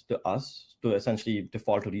rest to us to essentially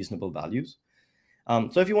default to reasonable values.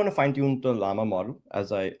 So if you want to fine-tune the Llama model,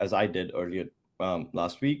 as I did earlier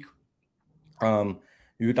last week,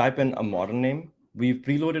 you type in a model name. We've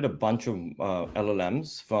preloaded a bunch of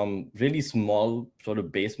LLMs from really small sort of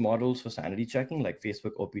base models for sanity checking, like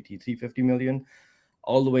Facebook OPT 350 million,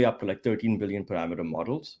 all the way up to like 13 billion parameter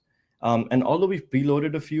models. And although we've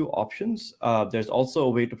preloaded a few options, there's also a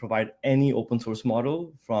way to provide any open source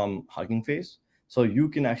model from Hugging Face. So you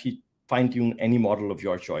can actually fine-tune any model of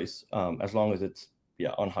your choice, as long as it's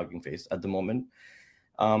on Hugging Face at the moment.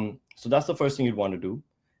 So that's the first thing you'd want to do.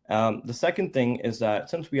 The second thing is that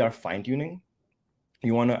since we are fine-tuning,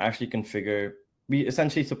 you want to actually configure, we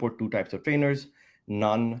essentially support two types of trainers,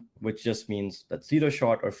 none, which just means that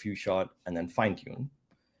zero-shot or few-shot, and then fine-tune.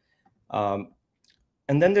 And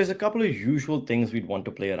then there's a couple of usual things we'd want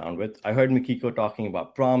to play around with. I heard Mikiko talking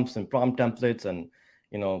about prompts and prompt templates and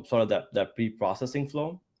sort of that pre-processing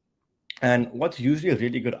flow. And what's usually a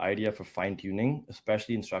really good idea for fine-tuning,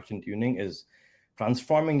 especially instruction tuning, is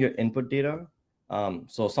transforming your input data,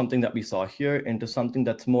 so something that we saw here, into something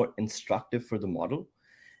that's more instructive for the model.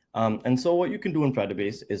 And so what you can do in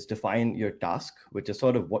Predibase is define your task, which is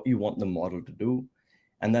sort of what you want the model to do,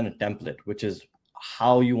 and then a template, which is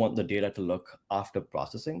how you want the data to look after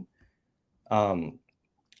processing.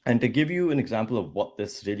 And to give you an example of what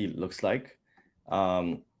this really looks like,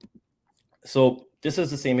 so this is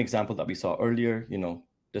the same example that we saw earlier.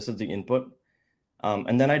 This is the input.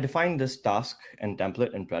 And then I define this task and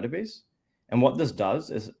template in Predibase. And what this does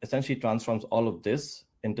is essentially transforms all of this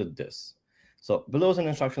into this. So below is an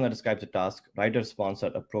instruction that describes the task, write a response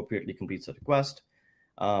that appropriately completes the request.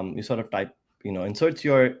 You sort of type, inserts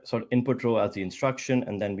your sort of input row as the instruction,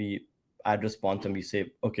 and then we add response and we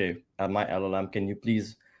say, okay, my LLM, can you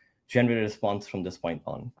please generate a response from this point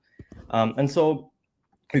on? And so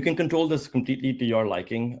you can control this completely to your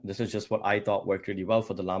liking. This is just what I thought worked really well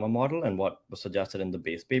for the Llama model and what was suggested in the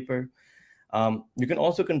base paper. You can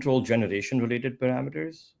also control generation-related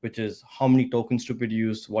parameters, which is how many tokens to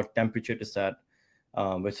produce, what temperature to set,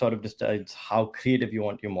 which sort of decides how creative you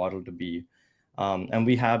want your model to be. And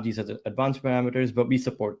we have these as advanced parameters, but we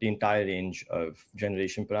support the entire range of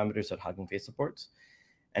generation parameters that Hugging Face supports.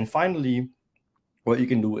 And finally, what you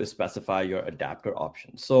can do is specify your adapter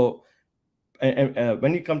options. So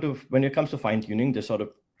when it comes to fine-tuning, there's sort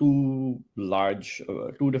of two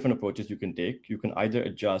different approaches you can take. You can either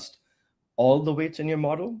adjust all the weights in your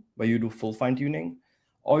model where you do full fine-tuning,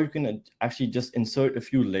 or you can actually just insert a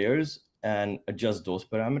few layers and adjust those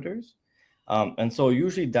parameters. And so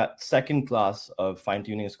usually that second class of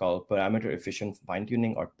fine-tuning is called parameter efficient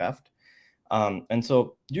fine-tuning, or PEFT. And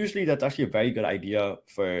so usually that's actually a very good idea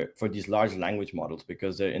for these large language models,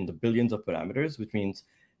 because they're in the billions of parameters, which means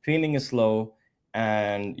training is slow,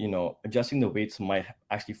 and adjusting the weights might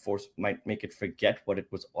make it forget what it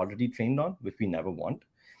was already trained on, which we never want.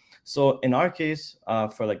 So in our case,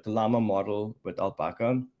 for like the Llama model with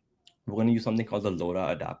Alpaca, we're going to use something called the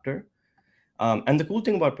LoRa adapter. And the cool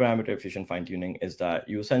thing about parameter efficient fine-tuning is that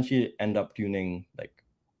you essentially end up tuning like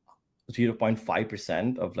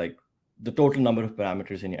 0.5% of like the total number of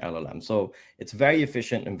parameters in your LLM. So it's very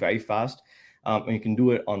efficient and very fast. And you can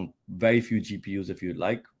do it on very few GPUs if you'd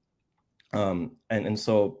like. And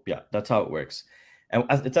so, yeah, that's how it works. And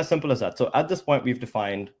it's as simple as that. So at this point, we've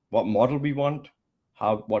defined what model we want,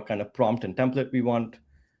 what kind of prompt and template we want,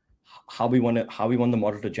 how we want the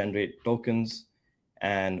model to generate tokens,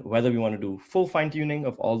 and whether we want to do full fine-tuning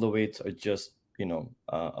of all the weights or just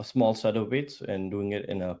a small set of weights and doing it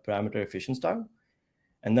in a parameter efficient style.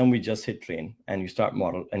 And then we just hit train, and you start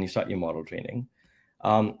your model training.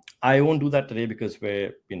 I won't do that today because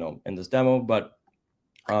we're in this demo, but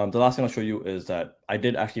the last thing I'll show you is that I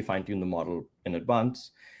did actually fine-tune the model in advance.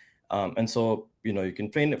 And so you can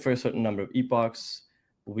train it for a certain number of epochs.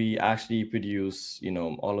 We actually produce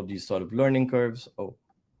all of these sort of learning curves.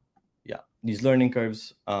 These learning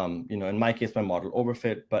curves. In my case, my model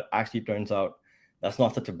overfit, but actually turns out that's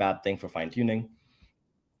not such a bad thing for fine-tuning.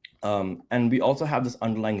 And we also have this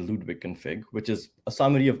underlying Ludwig config, which is a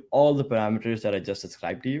summary of all the parameters that I just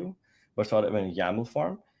described to you, but sort of in YAML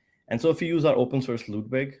form. And so if you use our open source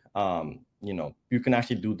Ludwig, you can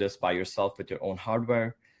actually do this by yourself with your own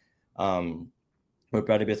hardware, where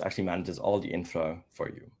Predibase actually manages all the infra for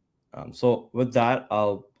you. So with that,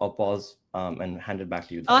 I'll pause and hand it back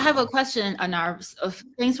to you. I have a question, Anar.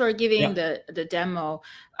 Thanks for giving the demo.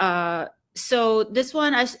 So this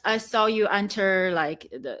one, I saw you enter like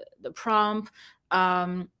the prompt.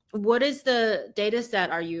 What is the data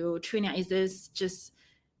set are you training? Is this just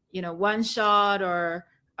one shot, or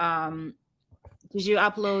did you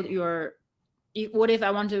upload what if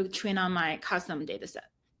I want to train on my custom data set?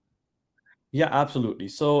 Yeah, absolutely.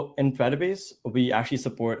 So in Predibase, we actually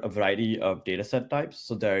support a variety of dataset types.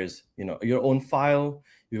 So there's, your own file.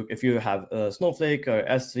 If you have Snowflake or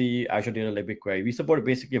S3, Azure Data Lake, BigQuery, we support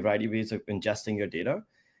basically a variety of ways of ingesting your data.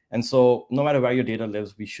 And so no matter where your data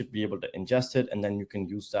lives, we should be able to ingest it, and then you can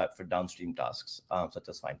use that for downstream tasks, such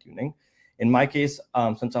as fine-tuning. In my case,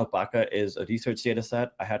 since Alpaca is a research data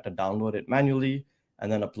set, I had to download it manually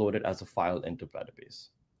and then upload it as a file into Predibase.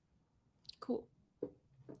 Cool.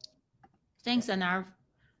 Thanks, Anar.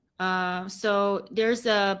 So there's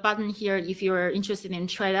a button here if you're interested in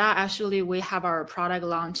try that. Actually, we have our product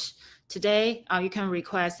launch today. You can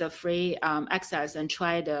request a free access and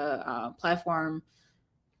try the platform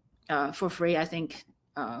for free, I think,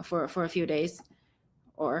 for a few days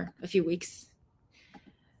or a few weeks.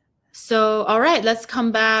 So, all right, let's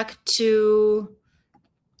come back to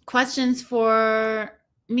questions for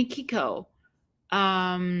Mikiko.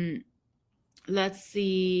 Let's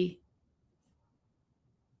see.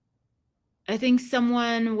 I think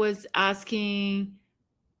someone was asking,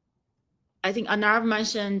 I think Anar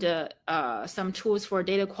mentioned some tools for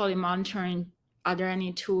data quality monitoring. Are there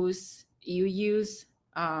any tools you use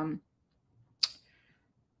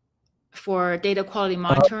for data quality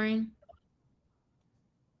monitoring?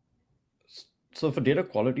 So for data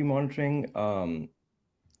quality monitoring,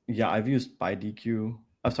 Yeah, I've used PyDQ.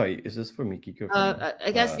 I'm sorry, is this for Mikiko?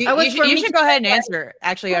 I guess you should go ahead and answer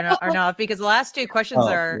actually or not, because the last two questions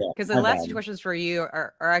two questions for you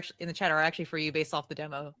are actually in the chat are actually for you based off the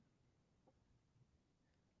demo.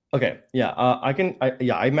 Okay, yeah,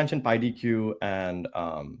 I mentioned PyDQ and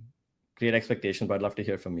create expectations, but I'd love to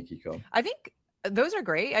hear from Mikiko. I think those are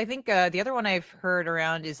great. I think the other one I've heard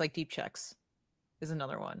around is like deep checks is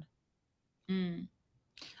another one.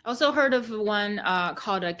 Also heard of one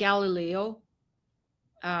called a Galileo.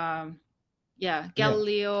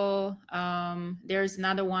 Galileo. There's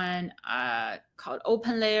another one called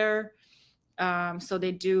OpenLayer. So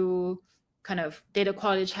they do kind of data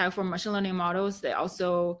quality check for machine learning models. They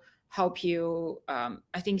also help you.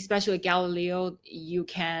 I think especially Galileo, you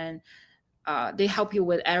can. They help you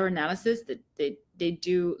with error analysis. They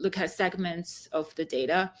do look at segments of the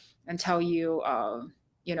data and tell you,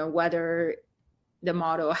 whether the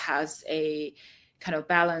model has a kind of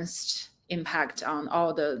balanced impact on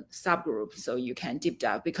all the subgroups, so you can deep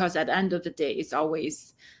dive, because at the end of the day, it's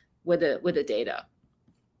always with the data.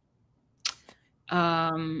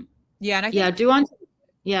 And I think, do you want to,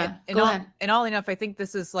 go ahead. And all enough, I think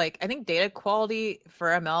this is like, I think data quality for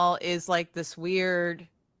ML is like this weird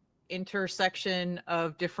intersection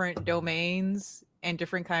of different domains and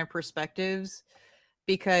different kind of perspectives,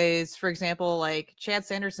 because for example, like Chad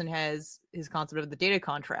Sanderson has his concept of the data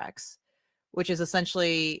contracts, which is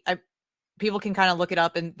essentially, people can kind of look it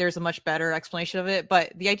up and there's a much better explanation of it,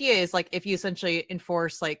 but the idea is like if you essentially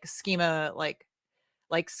enforce like schema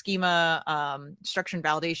structure and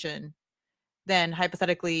validation, then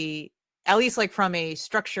hypothetically, at least like from a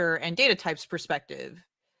structure and data types perspective,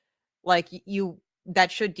 like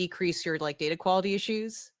that should decrease your like data quality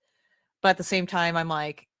issues. But at the same time, I'm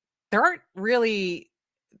like, there aren't really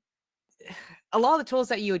a lot of the tools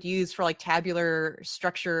that you would use for like tabular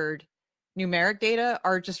structured numeric data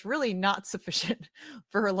are just really not sufficient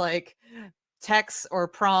for like texts or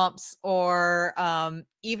prompts or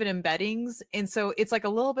even embeddings. And so it's like a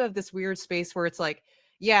little bit of this weird space where it's like,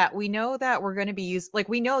 yeah, we know that we're going to be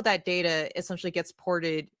we know that data essentially gets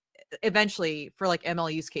ported eventually for like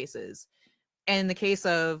ML use cases. And in the case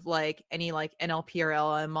of like any like NLP or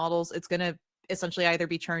LLM models, it's going to essentially either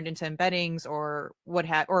be turned into embeddings or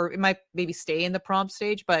or it might maybe stay in the prompt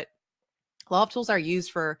stage. But a lot of tools are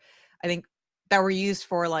used for, I think, that were used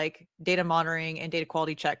for like data monitoring and data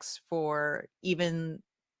quality checks for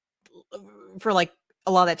like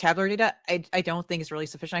a lot of that tabular data, I don't think is really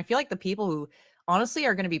sufficient. I feel like the people who honestly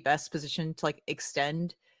are going to be best positioned to like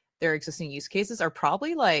extend their existing use cases are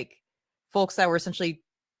probably like folks that were essentially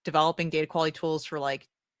developing data quality tools for like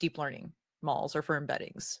deep learning models or for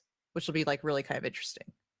embeddings, which will be like really kind of interesting.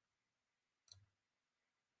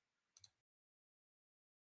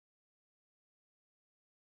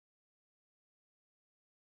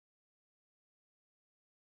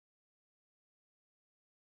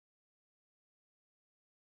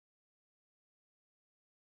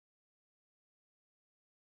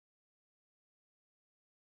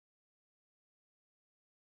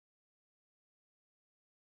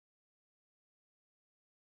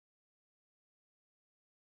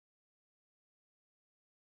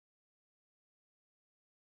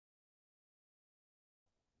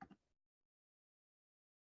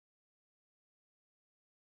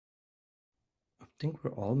 I think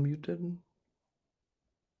we're all muted.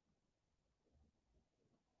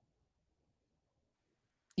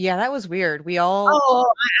 Yeah, that was weird. We all. Oh,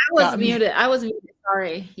 I was muted. I was muted.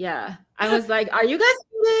 Sorry. Yeah, I was like, "Are you guys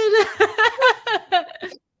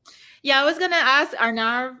muted?" Yeah, I was gonna ask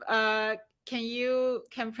Arnav.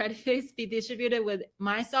 Can Predibase be distributed with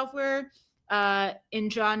my software?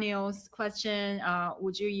 Indranil's question: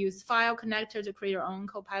 would you use file connector to create your own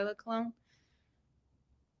Copilot clone?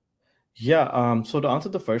 Yeah. So to answer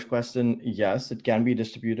the first question, yes, it can be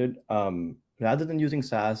distributed. Rather than using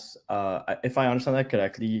SaaS, if I understand that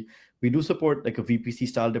correctly, we do support like a VPC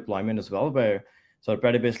style deployment as well, where so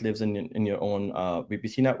Predibase lives in your own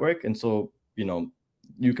VPC network, and so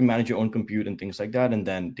you can manage your own compute and things like that, and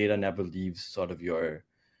then data never leaves sort of your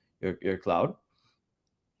cloud.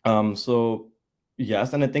 So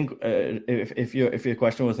yes, and I think if your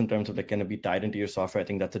question was in terms of like can it be tied into your software, I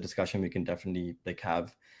think that's a discussion we can definitely like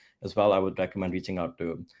have as well. I would recommend reaching out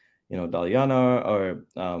to Daliana or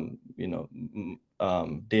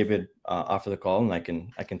David after the call, and I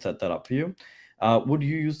can set that up for you. Would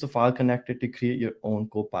you use the file connector to create your own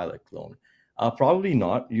Copilot clone? Probably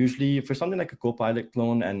not. Usually for something like a Copilot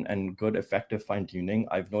clone and good effective fine tuning,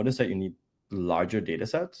 I've noticed that you need larger data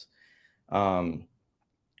sets.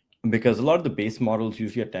 Because a lot of the base models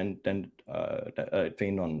usually are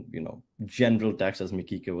trained on general text, as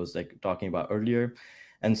Mikiko was like talking about earlier,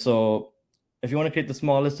 And so if you want to create the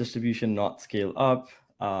smallest distribution, not scale up,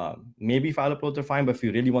 maybe file uploads are fine. But if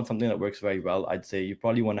you really want something that works very well, I'd say you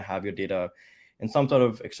probably want to have your data in some sort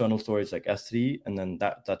of external storage like S3, and then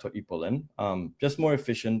that's what you pull in. Just more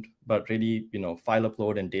efficient, but really, file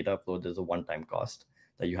upload and data upload is a one-time cost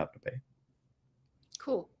that you have to pay.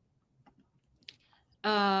 Cool.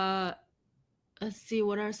 Let's see,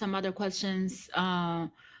 what are some other questions?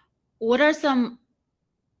 What are some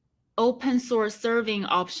open source serving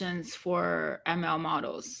options for ML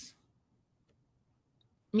models?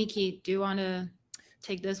 Miki, do you want to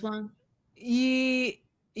take this one?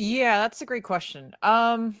 Yeah, that's a great question.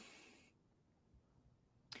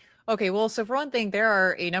 Okay, well, so for one thing, there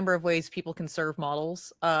are a number of ways people can serve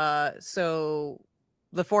models. So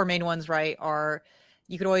the four main ones, right, are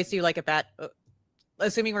you could always do like a bat,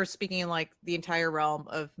 assuming we're speaking in like the entire realm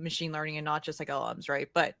of machine learning and not just like LLMs, right?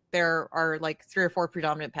 But there are like 3 or 4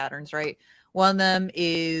 predominant patterns, right? One of them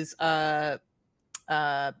is batch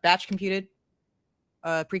computed,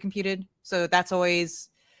 pre-computed. So that's always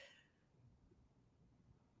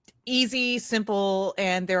easy, simple,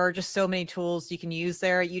 and there are just so many tools you can use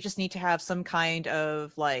there. You just need to have some kind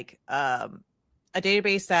of like a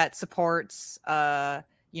database that supports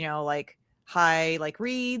like high like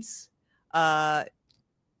reads.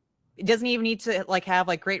 It doesn't even need to like have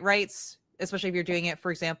like great writes, especially if you're doing it, for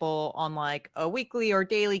example, on like a weekly or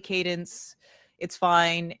daily cadence. It's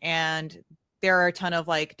fine. And there are a ton of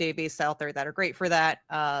like databases out there that are great for that.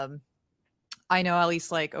 I know at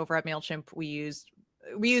least like over at MailChimp, we use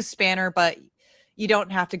Spanner, but you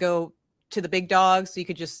don't have to go to the big dogs. So you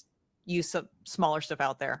could just use some smaller stuff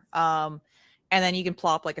out there. And then you can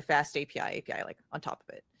plop like a fast API like on top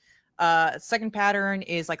of it. Second pattern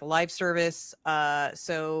is like a live service.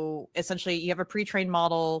 So essentially you have a pre-trained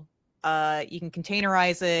model, you can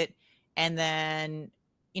containerize it, and then,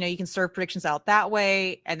 you can serve predictions out that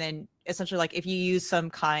way. And then essentially like if you use some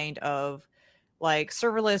kind of like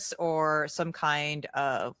serverless or some kind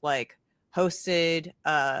of like hosted,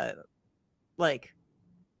 like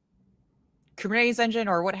Kubernetes engine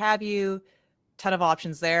or what have you, ton of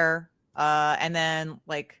options there. And then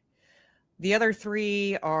like, the other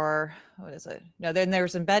 3 are, what is it? No, then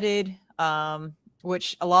there's embedded,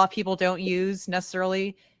 which a lot of people don't use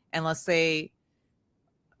necessarily unless they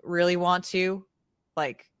really want to.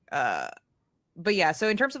 Like, but yeah, so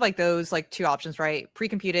in terms of like those like 2 options, right?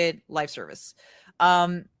 Pre-computed, live service.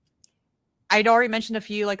 I'd already mentioned a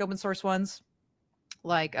few like open source ones,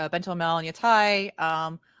 like BentoML and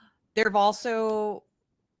Yatai. There have also,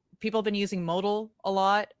 people have been using Modal a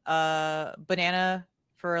lot, Banana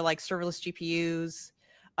for like serverless GPUs.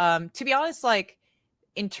 To be honest, like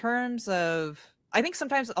in terms of, I think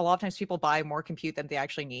sometimes a lot of times people buy more compute than they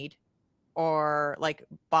actually need, or like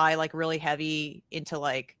buy like really heavy into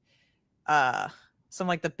like some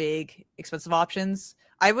like the big expensive options.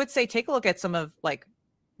 I would say take a look at some of like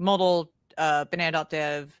Modal,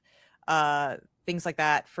 banana.dev, things like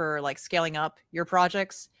that for like scaling up your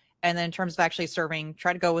projects. And then in terms of actually serving,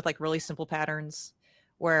 try to go with like really simple patterns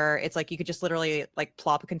where it's like you could just literally like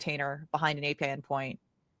plop a container behind an API endpoint.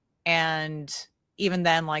 And even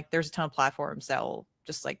then, like there's a ton of platforms that will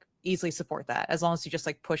just like easily support that as long as you just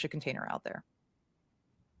like push a container out there.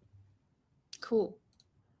 Cool.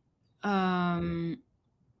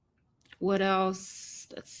 What else?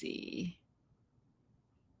 Let's see.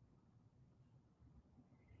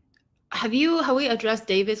 Have we addressed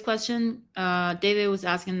David's question? David was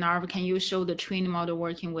asking Narv, can you show the trained model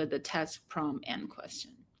working with the test prompt end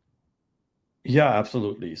question? Yeah,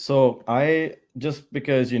 absolutely. So I just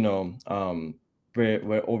because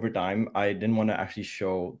we're over time, I didn't want to actually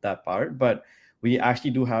show that part, but we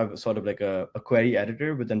actually do have sort of like a query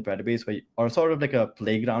editor within Predibase, or sort of like a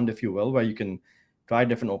playground, if you will, where you can try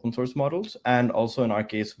different open source models. And also in our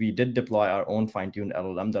case, we did deploy our own fine-tuned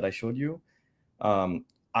LLM that I showed you.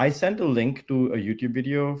 I sent a link to a YouTube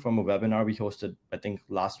video from a webinar we hosted, I think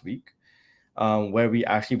last week, where we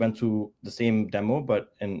actually went through the same demo,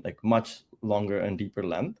 but in like much longer and deeper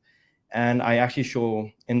length. And I actually show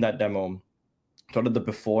in that demo sort of the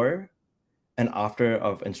before and after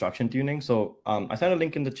of instruction tuning. So I sent a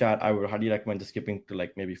link in the chat. I would highly recommend just skipping to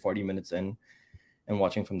like maybe 40 minutes in and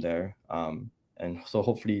watching from there. And so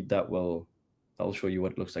hopefully that will show you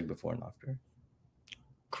what it looks like before and after.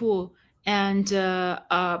 Cool. And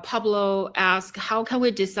Pablo asked, how can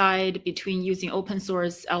we decide between using open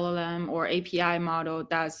source LLM or API model?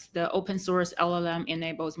 Does the open source LLM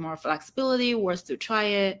enables more flexibility? Worth to try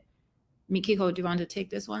it? Mikiko, do you want to take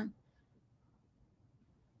this one?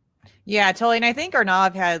 Yeah, totally. And I think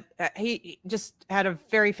Arnav he just had a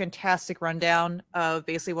very fantastic rundown of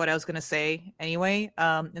basically what I was going to say anyway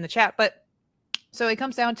in the chat. But So it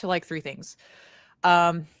comes down to like three things.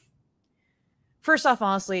 First off,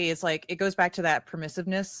 honestly, it's like it goes back to that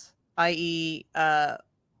permissiveness, i.e., a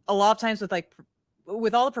lot of times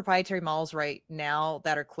with all the proprietary models right now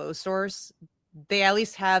that are closed source, they at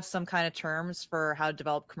least have some kind of terms for how to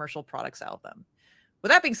develop commercial products out of them.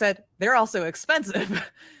 With that being said, they're also expensive.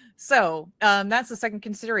 So that's the second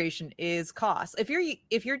consideration is cost.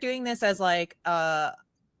 If you're doing this as like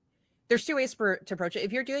there's two ways to approach it.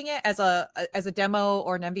 If you're doing it as a demo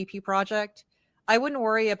or an MVP project, I wouldn't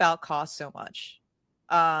worry about cost so much.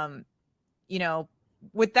 You know,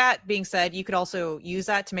 with that being said, you could also use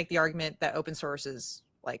that to make the argument that open source is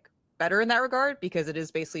like better in that regard because it is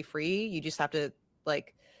basically free. You just have to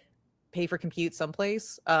like pay for compute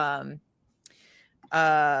someplace.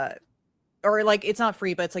 Or like it's not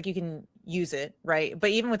free, but it's like you can use it, right? But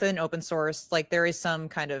even within open source, like there is some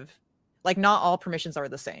kind of like not all permissions are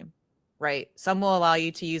the same, right? Some will allow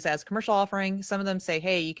you to use it as commercial offering. Some of them say,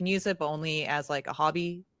 hey, you can use it, but only as like a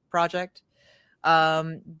hobby project.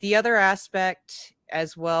 The other aspect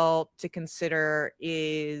as well to consider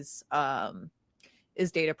is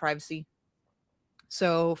data privacy.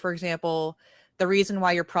 So for example, the reason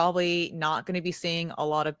why you're probably not going to be seeing a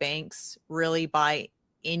lot of banks really buy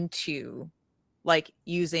into like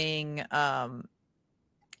using LLMs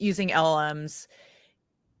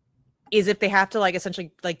is if they have to like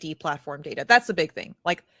essentially like deplatform data. That's the big thing.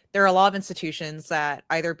 Like there are a lot of institutions that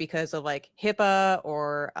either because of like HIPAA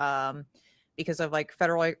or because of like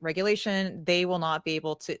federal regulation, they will not be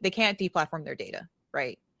able to, they can't deplatform their data,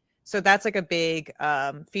 right? So that's like a big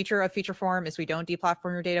feature of Featureform is we don't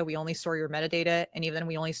deplatform your data. We only store your metadata, and even then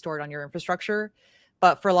we only store it on your infrastructure.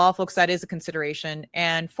 But for a lot of folks, that is a consideration.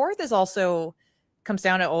 And fourth is also comes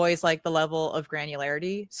down to always like the level of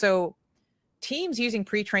granularity. So teams using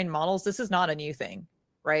pre-trained models, this is not a new thing,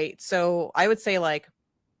 right? So I would say like,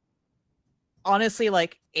 honestly,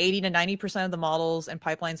 like 80 to 90% of the models and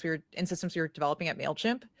pipelines and systems we were developing at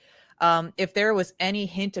MailChimp, if there was any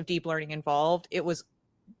hint of deep learning involved,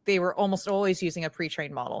 they were almost always using a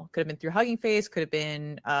pre-trained model. Could have been through Hugging Face, could have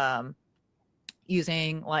been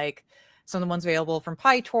using like some of the ones available from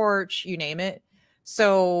PyTorch, you name it.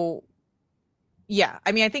 So yeah,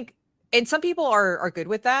 I mean, I think, and some people are good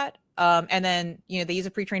with that. And then, you know, they use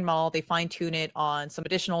a pre-trained model, they fine tune it on some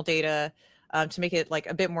additional data to make it like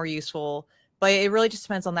a bit more useful. But it really just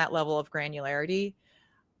depends on that level of granularity.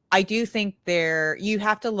 I do think you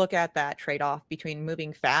have to look at that trade-off between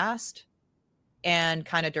moving fast and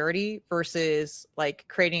kind of dirty versus like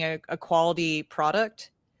creating a quality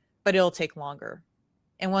product, but it'll take longer.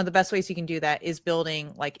 And one of the best ways you can do that is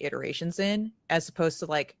building like iterations in, as opposed to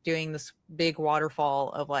like doing this big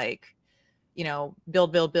waterfall of like, you know,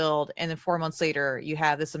 build. And then 4 months later, you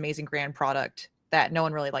have this amazing grand product that no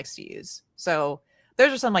one really likes to use. So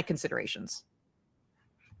those are some like considerations.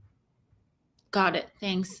 Got it.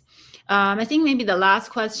 Thanks. I think maybe the last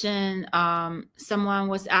question, someone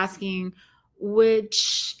was asking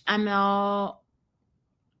which ML,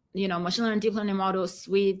 machine learning deep learning model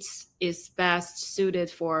suites is best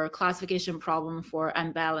suited for classification problem for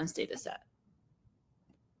unbalanced data set.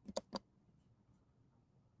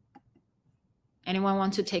 Anyone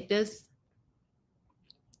want to take this?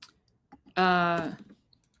 I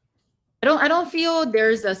don't feel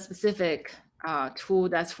there's a specific tool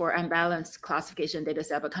that's for unbalanced classification data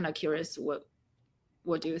set, but kind of curious, what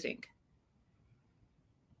do you think?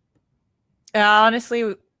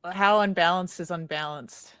 Honestly, how unbalanced is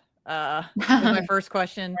unbalanced? Was my first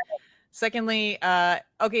question. Secondly,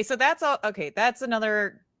 okay, so that's all. Okay,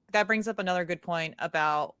 that brings up another good point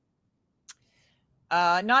about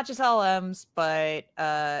not just LLMs, but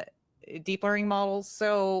deep learning models.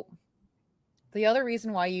 So another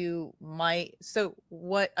reason why you might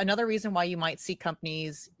see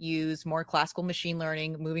companies use more classical machine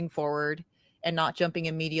learning moving forward and not jumping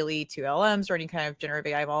immediately to LLMs or any kind of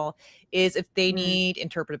generative AI model is if they need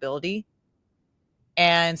interpretability.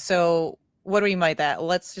 And so what do we mean by that?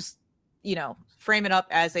 Let's just, frame it up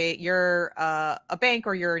as you're a bank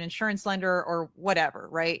or you're an insurance lender or whatever,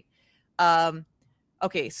 right?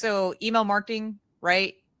 Okay, so email marketing,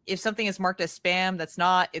 right? If something is marked as spam,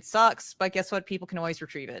 it sucks, but guess what? People can always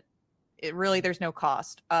retrieve it. There's no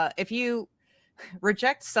cost. If you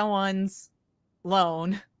reject someone's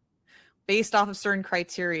loan based off of certain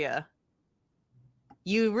criteria,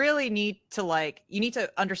 you really need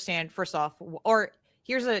to understand first off, or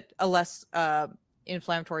here's a less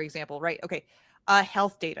inflammatory example, right? Okay,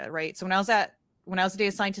 health data, right? So when I was a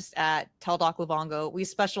data scientist at Teladoc Livongo, we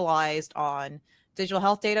specialized on digital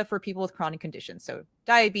health data for people with chronic conditions. So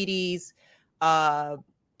diabetes,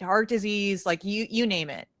 heart disease, like you name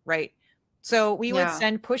it, right? So we would Yeah.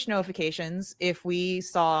 send push notifications if we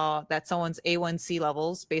saw that someone's A1C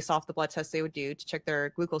levels based off the blood test they would do to check their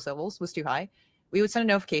glucose levels was too high. We would send a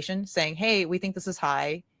notification saying, hey, we think this is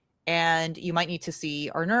high and you might need to see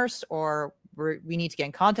our nurse, or we need to get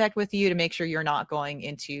in contact with you to make sure you're not going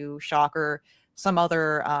into shock or some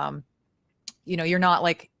other, you're not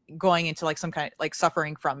like going into like some kind of like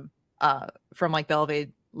suffering from like the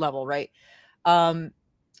elevated level, right? On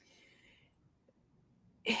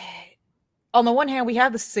the one hand, we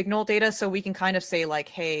have the signal data, so we can kind of say like,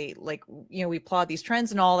 hey, like, we plot these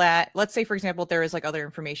trends and all that. Let's say, for example, there is like other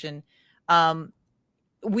information.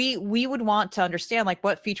 We would want to understand like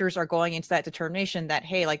what features are going into that determination that,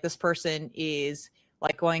 hey, like this person is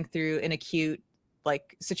like going through an acute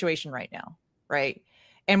like situation right now, right?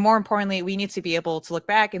 And more importantly, we need to be able to look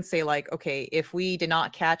back and say like, okay, if we did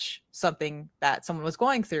not catch something that someone was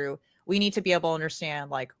going through, we need to be able to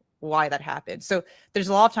understand like why that happened. So there's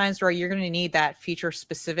a lot of times where you're going to need that feature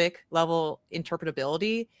specific level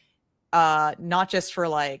interpretability, not just for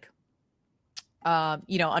like,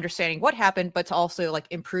 understanding what happened, but to also like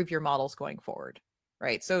improve your models going forward.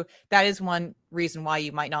 Right. So that is one reason why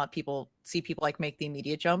you might not see people like make the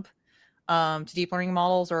immediate jump to deep learning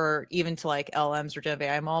models, or even to like LLMs or generative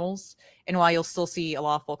AI models, and why you'll still see a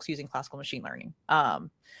lot of folks using classical machine learning.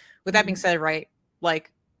 With that being said, right,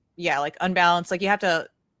 like, yeah, like unbalanced, like you have to,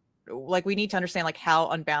 like, we need to understand like how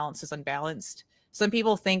unbalanced is unbalanced. Some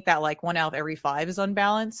people think that like 1 out of every 5 is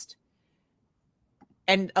unbalanced,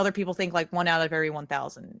 and other people think like 1 out of every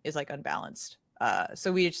 1,000 is like unbalanced.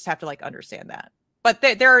 So we just have to like understand that. But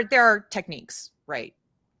there are techniques, right?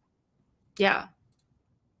 Yeah.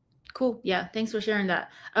 Cool. Yeah. Thanks for sharing that.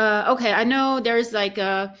 Okay. I know there's like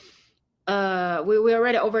we're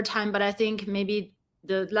already over time, but I think maybe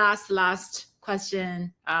the last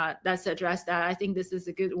question that's addressed that. I think this is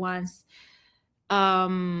a good one.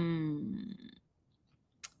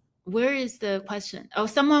 Where is the question? Oh,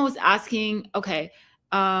 someone was asking, okay.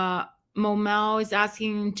 Momel is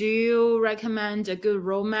asking, do you recommend a good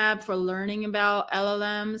roadmap for learning about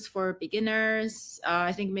LLMs for beginners?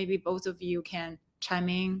 I think maybe both of you can chime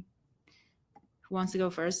in. Who wants to go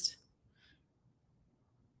first?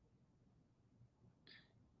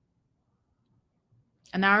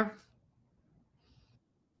 Anar?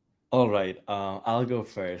 All right, I'll go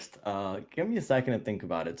first. Give me a second to think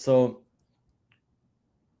about it. So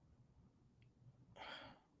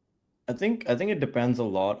I think it depends a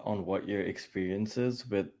lot on what your experience is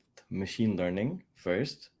with machine learning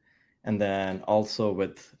first, and then also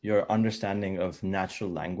with your understanding of natural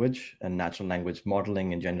language and natural language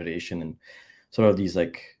modeling and generation and sort of these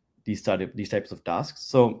types of tasks.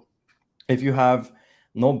 So if you have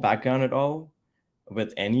no background at all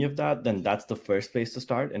with any of that, then that's the first place to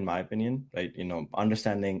start, in my opinion, right?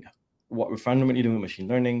 Understanding what we're fundamentally doing with machine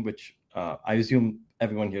learning, which I assume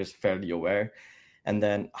everyone here is fairly aware, and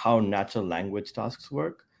then how natural language tasks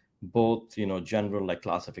work, both general like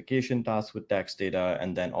classification tasks with text data,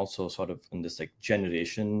 and then also sort of in this like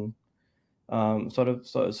generation sort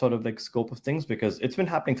of like scope of things, because it's been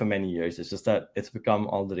happening for many years. It's just that it's become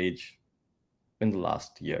all the rage in the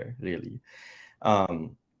last year, really.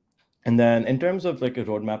 And then in terms of like a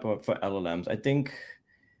roadmap for LLMs, I think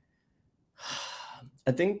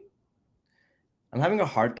I'm having a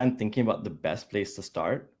hard time thinking about the best place to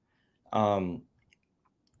start.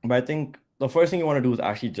 But I think the first thing you want to do is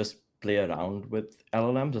actually just play around with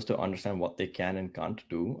LLMs just to understand what they can and can't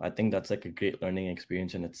do. I think that's like a great learning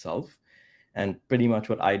experience in itself, and pretty much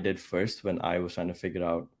what I did first when I was trying to figure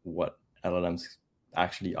out what LLMs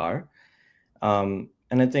actually are. And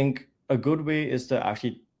I think a good way is to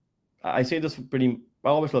actually, I say this I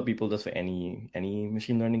always tell people this for any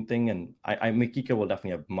machine learning thing, and Mikiko will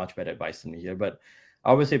definitely have much better advice than me here, but I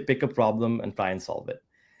always say pick a problem and try and solve it.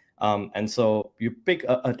 And so you pick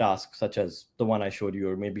a task such as the one I showed you,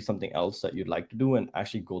 or maybe something else that you'd like to do, and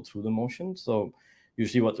actually go through the motion. So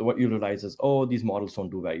usually what you realize is, oh, these models don't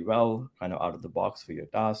do very well kind of out of the box for your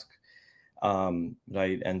task,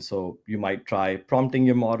 right? And so you might try prompting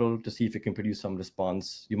your model to see if you can produce some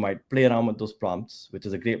response. You might play around with those prompts, which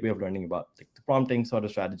is a great way of learning about like the prompting sort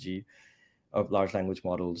of strategy of large language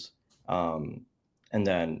models. And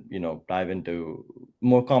then dive into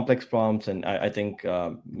more complex prompts. And I think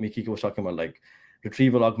Mikiko was talking about like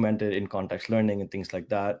retrieval augmented in context learning and things like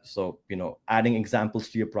that. So adding examples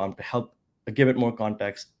to your prompt to help give it more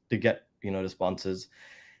context to get responses.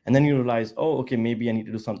 And then you realize, oh, okay, maybe I need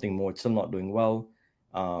to do something more. It's still not doing well,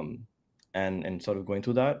 and sort of going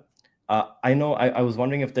through that. I know I was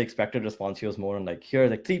wondering if the expected response here was more on like, here are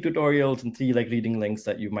like 3 tutorials and 3 like reading links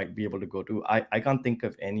that you might be able to go to. I can't think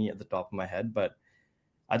of any at the top of my head, but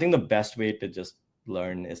I think the best way to just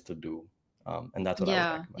learn is to do. And that's what I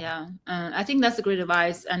would recommend. Yeah. I think that's a great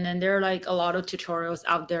advice. And then there are like a lot of tutorials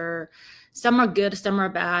out there. Some are good, some are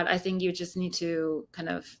bad. I think you just need to kind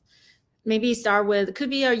of maybe start with, it could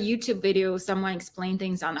be a YouTube video, someone explain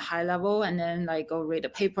things on a high level, and then like go read a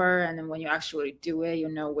paper. And then when you actually do it, you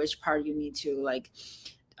know which part you need to like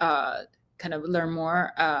kind of learn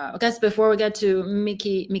more. I guess before we get to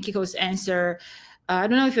Mikiko's answer, I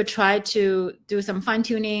don't know if you tried to do some fine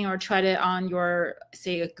tuning or tried it on your,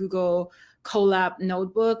 say, a Google Colab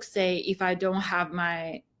notebook. Say, if I don't have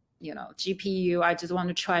my, GPU, I just want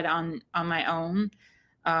to try it on my own.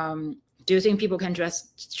 Do you think people can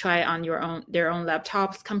just try it on their own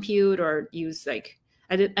laptops, compute, or use like,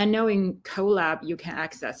 I know in Colab you can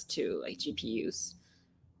access to like GPUs.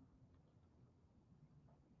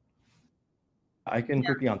 I can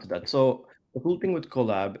quickly answer that. So the cool thing with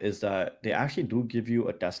Colab is that they actually do give you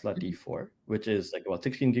a Tesla T4, which is like about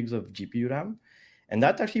 16 gigs of GPU RAM. And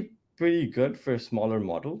that's actually pretty good for smaller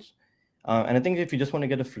models. And I think if you just want to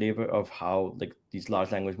get a flavor of how like these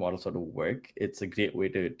large language models sort of work, it's a great way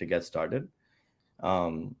to get started.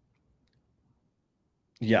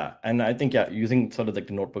 Yeah, and I think using sort of like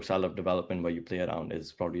the notebook style of development where you play around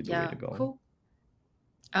is probably the way to go. Cool.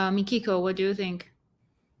 Mikiko, what do you think?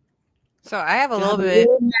 So I have a little bit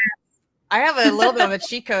of a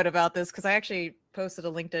cheat code about this because I actually posted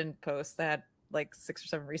a LinkedIn post that had like 6 or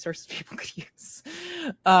 7 resources people could use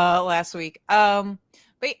last week.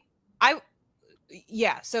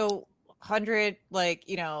 So 100, like,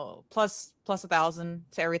 plus 1,000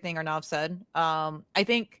 to everything are not said. I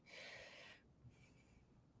think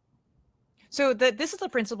so. This is the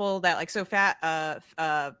principle that like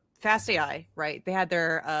Fast AI, right? They had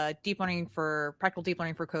their practical deep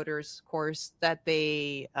learning for coders course that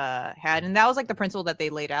they had, and that was like the principle that they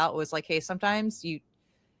laid out was like, hey, sometimes a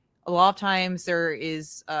lot of times there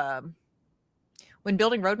is when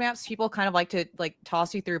building roadmaps, people kind of like to like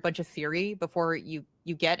toss you through a bunch of theory before you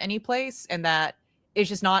get any place, and that is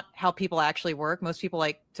just not how people actually work. Most people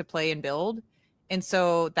like to play and build. And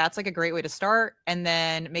so that's like a great way to start, and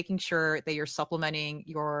then making sure that you're supplementing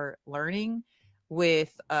your learning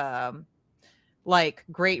with like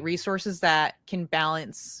great resources that can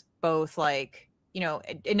balance both like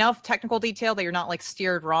enough technical detail that you're not like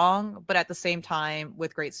steered wrong, but at the same time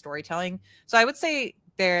with great storytelling. So I would say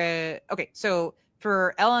so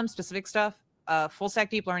for LLM specific stuff, Full Stack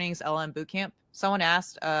Deep Learning's LLM Bootcamp, someone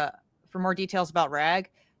asked for more details about RAG.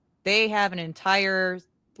 They have an entire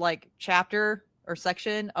like chapter or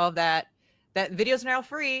section of that videos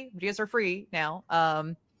are free now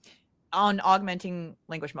on augmenting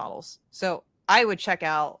language models. So I would check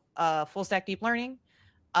out Full Stack Deep Learning.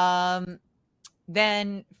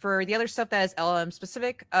 Then for the other stuff that is LLM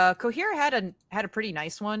specific, Cohere had a pretty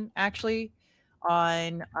nice one actually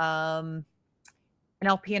on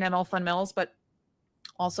NLP and ML fundamentals, but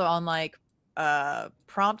also on like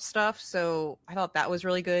prompt stuff. So I thought that was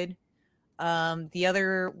really good. The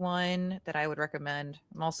other one that I would recommend,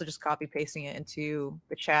 I'm also just copy pasting it into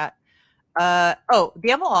the chat. The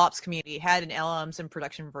MLOps community had an LLMs in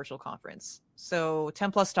production virtual conference. So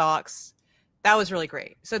 10 plus talks. That was really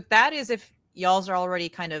great. So that is if y'all's are already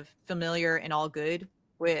kind of familiar and all good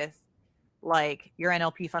with like your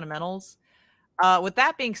NLP fundamentals. With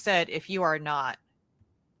that being said, if you are not,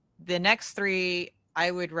 the next 3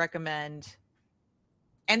 I would recommend,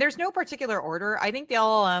 and there's no particular order. I think the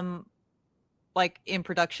LLM like in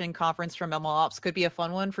production conference from MLOps could be a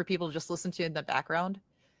fun one for people to just listen to in the background.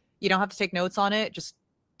 You don't have to take notes on it. Just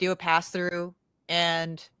do a pass through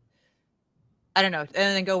and I don't know, and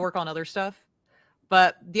then go work on other stuff.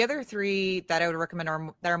 But the other 3 that I would recommend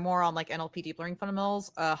that are more on like NLP deep learning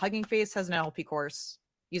fundamentals. Hugging Face has an NLP course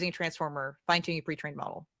using a transformer, fine-tuning a pre-trained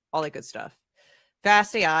model, all that good stuff.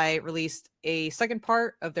 Fast AI released a second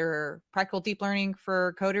part of their practical deep learning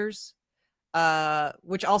for coders,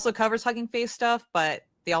 which also covers Hugging Face stuff, but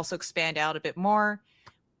they also expand out a bit more.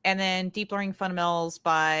 And then Deep Learning Fundamentals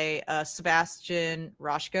by Sebastian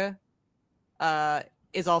Roschke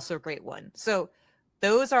is also a great one. So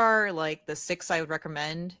those are like the 6 I would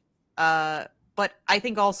recommend. But I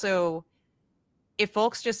think also if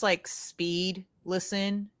folks just like speed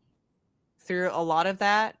listen through a lot of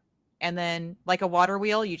that, and then like a water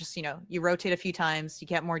wheel, you just, you rotate a few times, you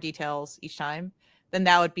get more details each time, then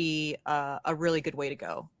that would be a really good way to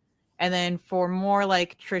go. And then for more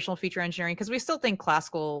like traditional feature engineering, because we still think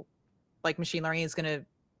classical like machine learning is going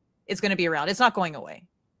to be around. It's not going away.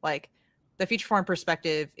 Like the Featureform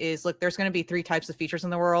perspective is, look, there's going to be 3 types of features in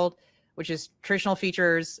the world, which is traditional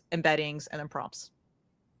features, embeddings, and then prompts.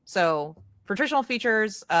 So for traditional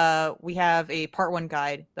features, we have a part 1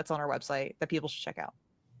 guide that's on our website that people should check out.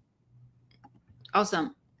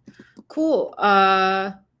 Awesome. Cool.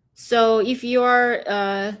 So if you're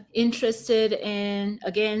interested in,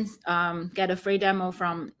 again, get a free demo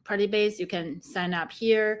from Partybase, you can sign up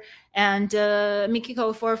here. And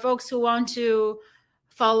Mikiko, for folks who want to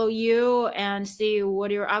follow you and see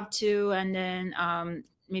what you're up to, and then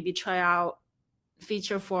maybe try out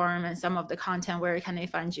Featureform and some of the content, where can they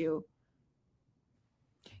find you?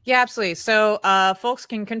 Yeah, absolutely. So folks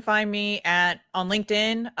can find me on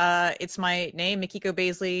LinkedIn. It's my name, Mikiko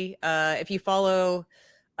Bazeley. If you follow,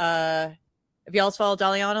 if you also follow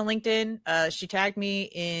Daliana on LinkedIn, she tagged me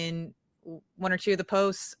in one or two of the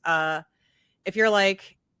posts. If you're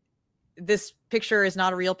like, this picture is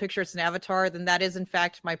not a real picture, it's an avatar, then that is in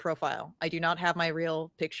fact my profile. I do not have my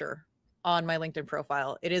real picture on my LinkedIn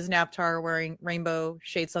profile. It is an avatar wearing rainbow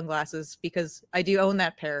shade sunglasses because I do own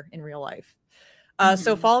that pair in real life.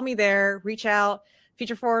 So follow me there, reach out.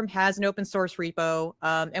 Featureform has an open source repo,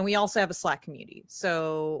 and we also have a Slack community.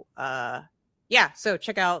 So yeah, so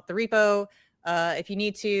check out the repo. If you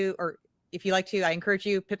need to, or if you like to, I encourage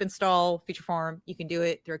you, pip install Featureform. You can do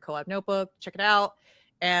it through a Colab notebook. Check it out.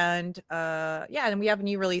 And yeah, and we have a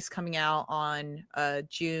new release coming out on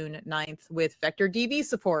June 9th with Vector DB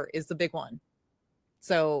support is the big one.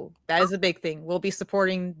 So that is a big thing. We'll be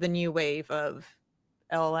supporting the new wave of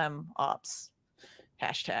LLM ops.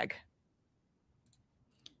 Hashtag.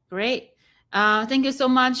 Great. Thank you so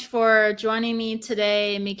much for joining me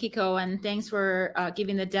today, Mikiko, and thanks for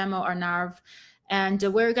giving the demo, Arnav. And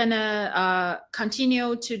we're gonna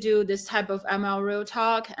continue to do this type of ML Real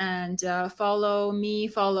Talk, and follow me,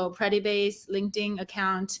 follow Partybase LinkedIn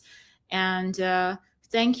account. And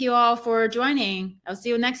thank you all for joining. I'll see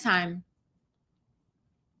you next time.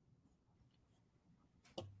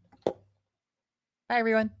 Bye,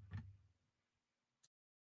 everyone.